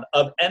down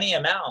of any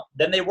amount,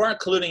 then they weren't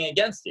colluding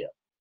against you.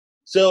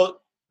 So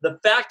the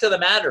fact of the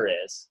matter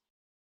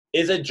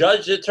is a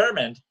judge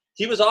determined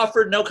he was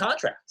offered no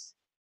contracts.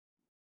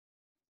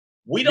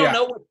 We don't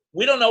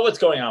know what's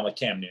going on with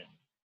Cam Newton.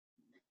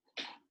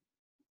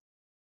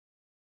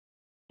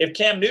 If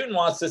Cam Newton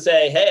wants to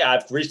say, hey,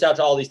 I've reached out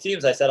to all these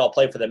teams, I said I'll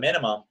play for the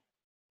minimum,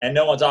 and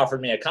no one's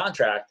offered me a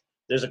contract,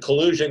 there's a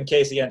collusion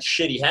case against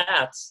shitty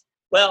hats,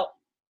 well,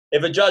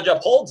 if a judge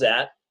upholds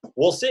that,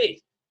 we'll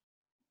see.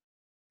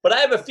 But I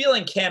have a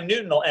feeling Cam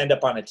Newton will end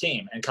up on a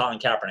team and Colin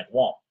Kaepernick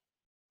won't.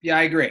 Yeah,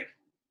 I agree.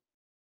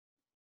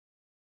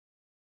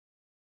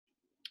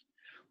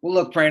 Well,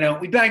 look, Prano,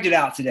 we banged it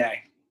out today.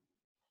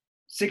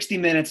 60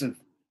 minutes of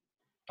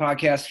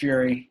podcast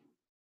fury.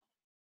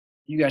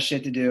 You got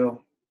shit to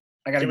do.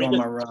 I got to go on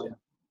my run.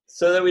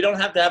 So that we don't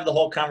have to have the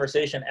whole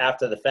conversation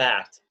after the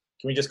fact,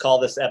 can we just call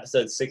this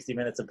episode 60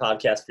 Minutes of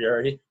Podcast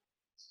Fury?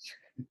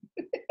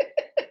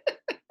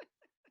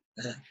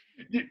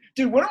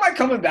 Dude, when am I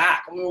coming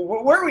back?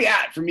 Where are we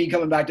at for me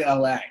coming back to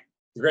LA?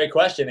 Great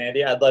question,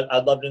 Andy. I'd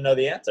love to know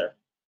the answer.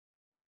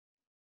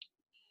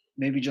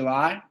 Maybe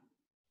July?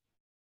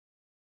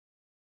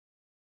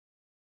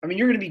 I mean,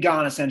 you're going to be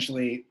gone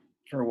essentially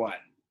for what?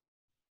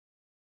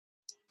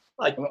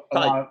 Like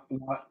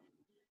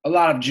a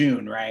lot of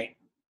June, right?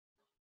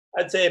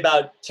 I'd say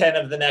about 10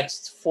 of the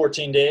next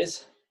 14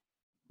 days.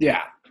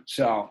 Yeah,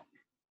 so.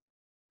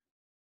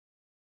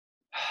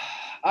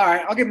 All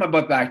right, I'll get my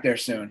butt back there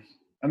soon.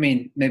 I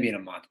mean, maybe in a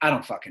month. I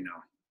don't fucking know.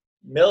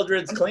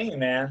 Mildred's clean,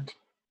 man.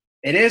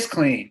 It is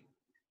clean.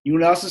 You know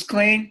what else is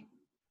clean?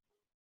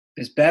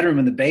 This bedroom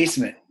in the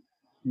basement.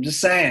 I'm just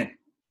saying.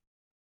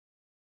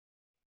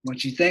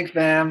 What you think,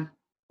 fam?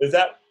 Is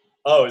that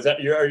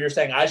you're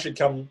saying I should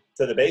come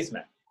to the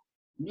basement?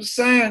 I'm just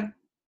saying.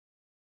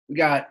 We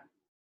got,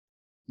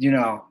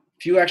 a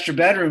few extra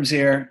bedrooms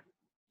here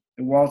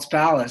at Walt's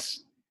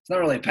Palace. It's not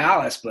really a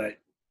palace, but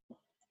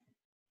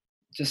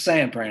just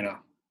saying, Prano.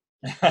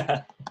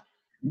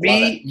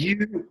 Me,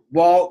 you,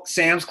 Walt,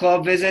 Sam's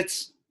Club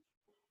visits.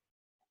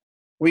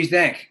 What do you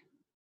think?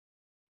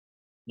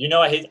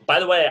 By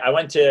the way, I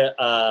went to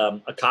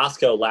a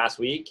Costco last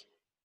week.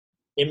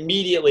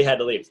 Immediately had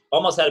to leave.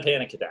 Almost had a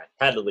panic attack.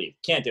 Had to leave.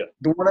 Can't do it.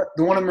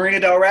 The one in Marina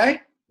Del Rey?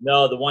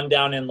 No, the one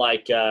down in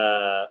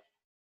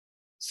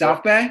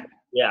South Bay?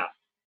 Yeah.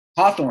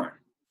 Hawthorne.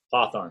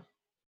 I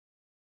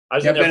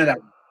was in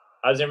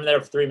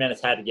there for 3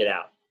 minutes, had to get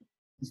out.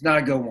 It's not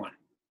a good one.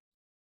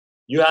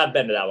 You have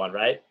been to that one,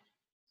 right?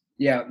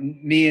 Yeah,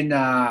 me and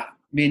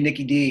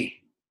Nikki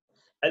D.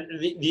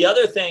 The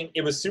other thing,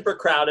 it was super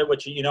crowded,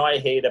 which I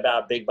hate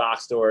about big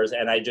box stores,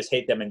 and I just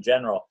hate them in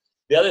general.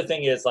 The other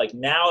thing is,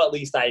 now at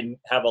least I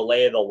have a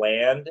lay of the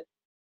land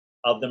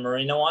of the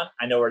Marina one.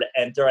 I know where to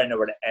enter. I know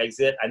where to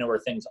exit. I know where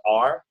things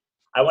are.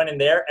 I went in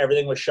there.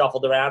 Everything was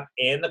shuffled around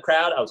in the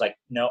crowd. I was like,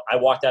 no, I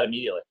walked out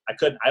immediately. I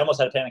couldn't. I almost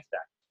had a panic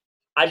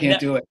attack. Can't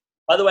do it.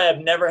 By the way,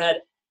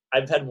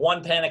 I've had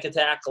one panic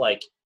attack,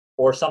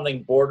 or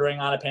something bordering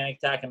on a panic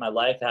attack in my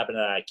life. It happened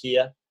at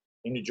IKEA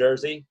in New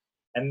Jersey.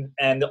 And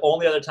the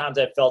only other times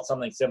I've felt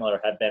something similar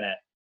have been at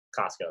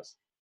Costco's.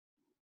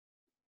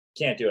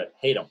 Can't do it.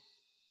 Hate them.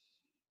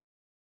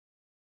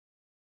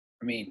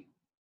 I mean,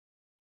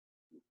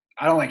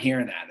 I don't like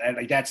hearing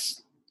that.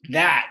 That's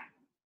that.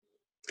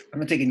 I'm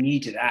going to take a knee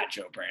to that,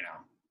 Joe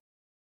Prano.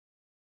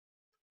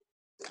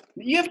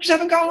 You just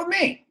haven't gone with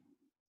me.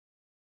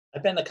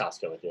 I've been to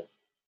Costco with you.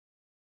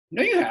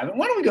 No, you haven't.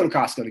 Why don't we go to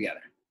Costco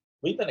together?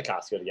 We've been to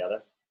Costco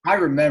together. I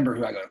remember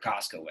who I go to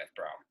Costco with,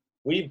 bro.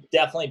 We've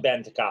definitely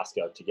been to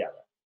Costco together.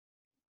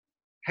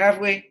 Have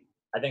we?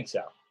 I think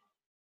so.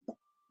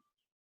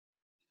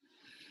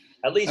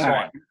 At least all one.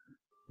 Right.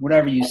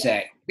 Whatever you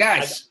say.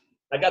 Guys.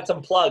 I got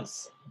some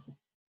plugs.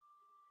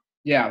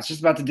 Yeah, I was just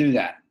about to do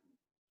that.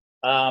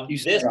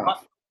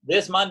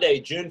 this Monday,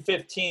 June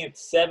 15th,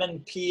 7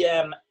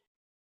 p.m.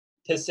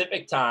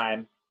 Pacific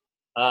time.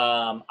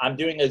 I'm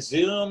doing a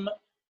Zoom.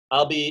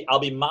 I'll be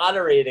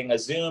moderating a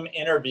Zoom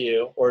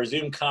interview or a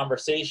Zoom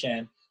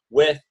conversation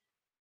with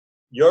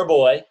your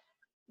boy,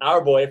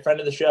 our boy, friend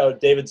of the show,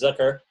 David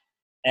Zucker,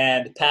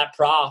 and Pat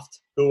Proft,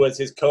 who was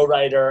his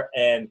co-writer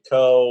and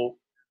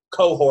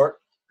cohort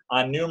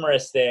on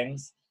numerous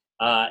things,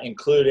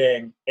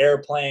 including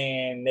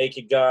Airplane,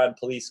 Naked Gun,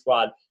 Police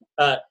Squad.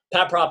 Pat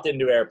Proft didn't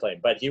do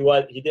Airplane, but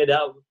he did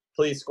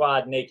Police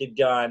Squad, Naked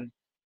Gun.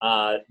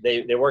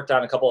 They worked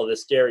on a couple of the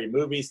Scary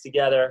Movies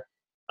together.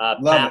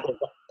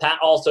 Pat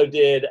also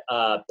did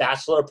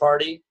Bachelor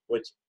Party,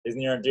 which is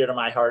near and dear to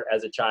my heart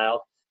as a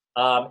child.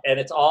 And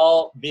it's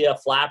all via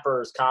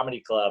Flappers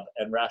Comedy Club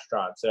and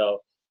Restaurant. So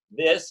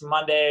this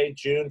Monday,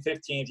 June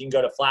 15th, you can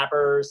go to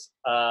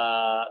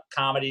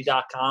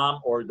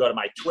flapperscomedy.com or go to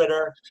my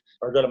Twitter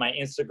or go to my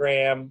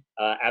Instagram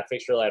at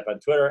Fix Your Life on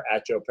Twitter,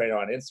 at Joe Prano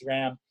on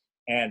Instagram,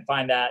 and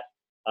find that.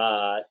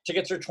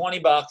 Tickets are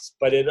 $20,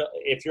 but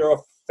if you're a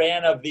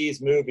fan of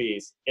these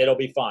movies, it'll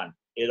be fun.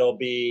 It'll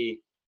be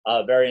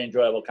a very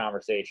enjoyable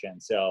conversation.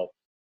 So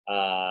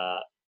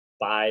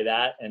buy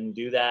that and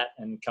do that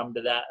and come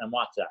to that and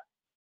watch that.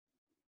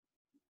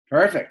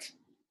 Perfect.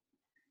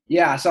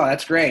 Yeah, I saw.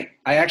 That's great.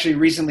 I actually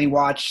recently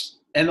watched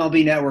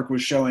MLB Network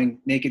was showing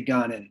Naked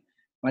Gun, and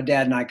my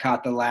dad and I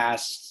caught the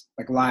last,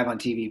 live on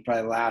TV,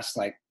 probably the last,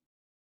 70%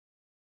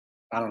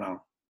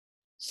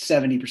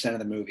 of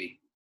the movie.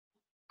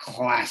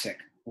 Classic.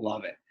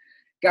 Love it.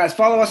 Guys,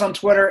 follow us on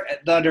Twitter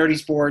at The Dirty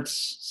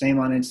Sports. Same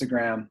on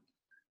Instagram.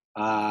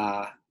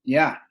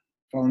 Yeah,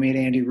 follow me at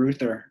Andy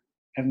Ruther.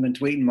 Haven't been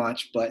tweeting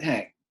much, but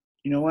hey,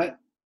 you know what?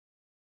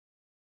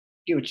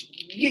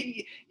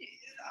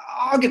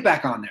 I'll get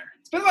back on there.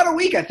 It's been about a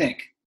week, I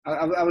think.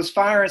 I was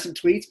firing some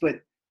tweets,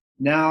 but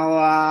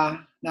now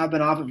I've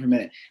been off it for a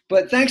minute.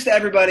 But thanks to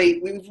everybody.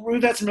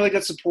 We've had some really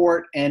good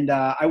support, and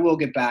I will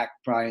get back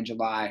probably in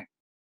July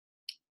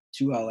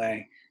to LA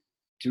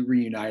to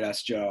reunite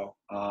us, Joe.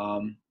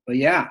 But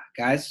yeah,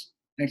 guys,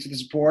 thanks for the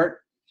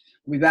support.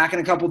 We'll be back in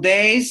a couple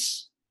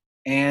days,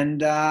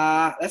 and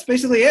that's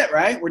basically it,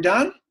 right? We're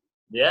done?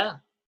 Yeah.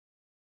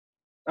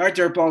 All right,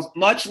 Dirtballs.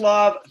 Much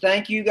love.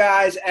 Thank you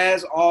guys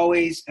as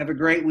always. Have a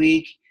great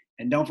week.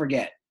 And don't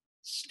forget,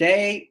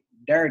 stay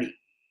dirty.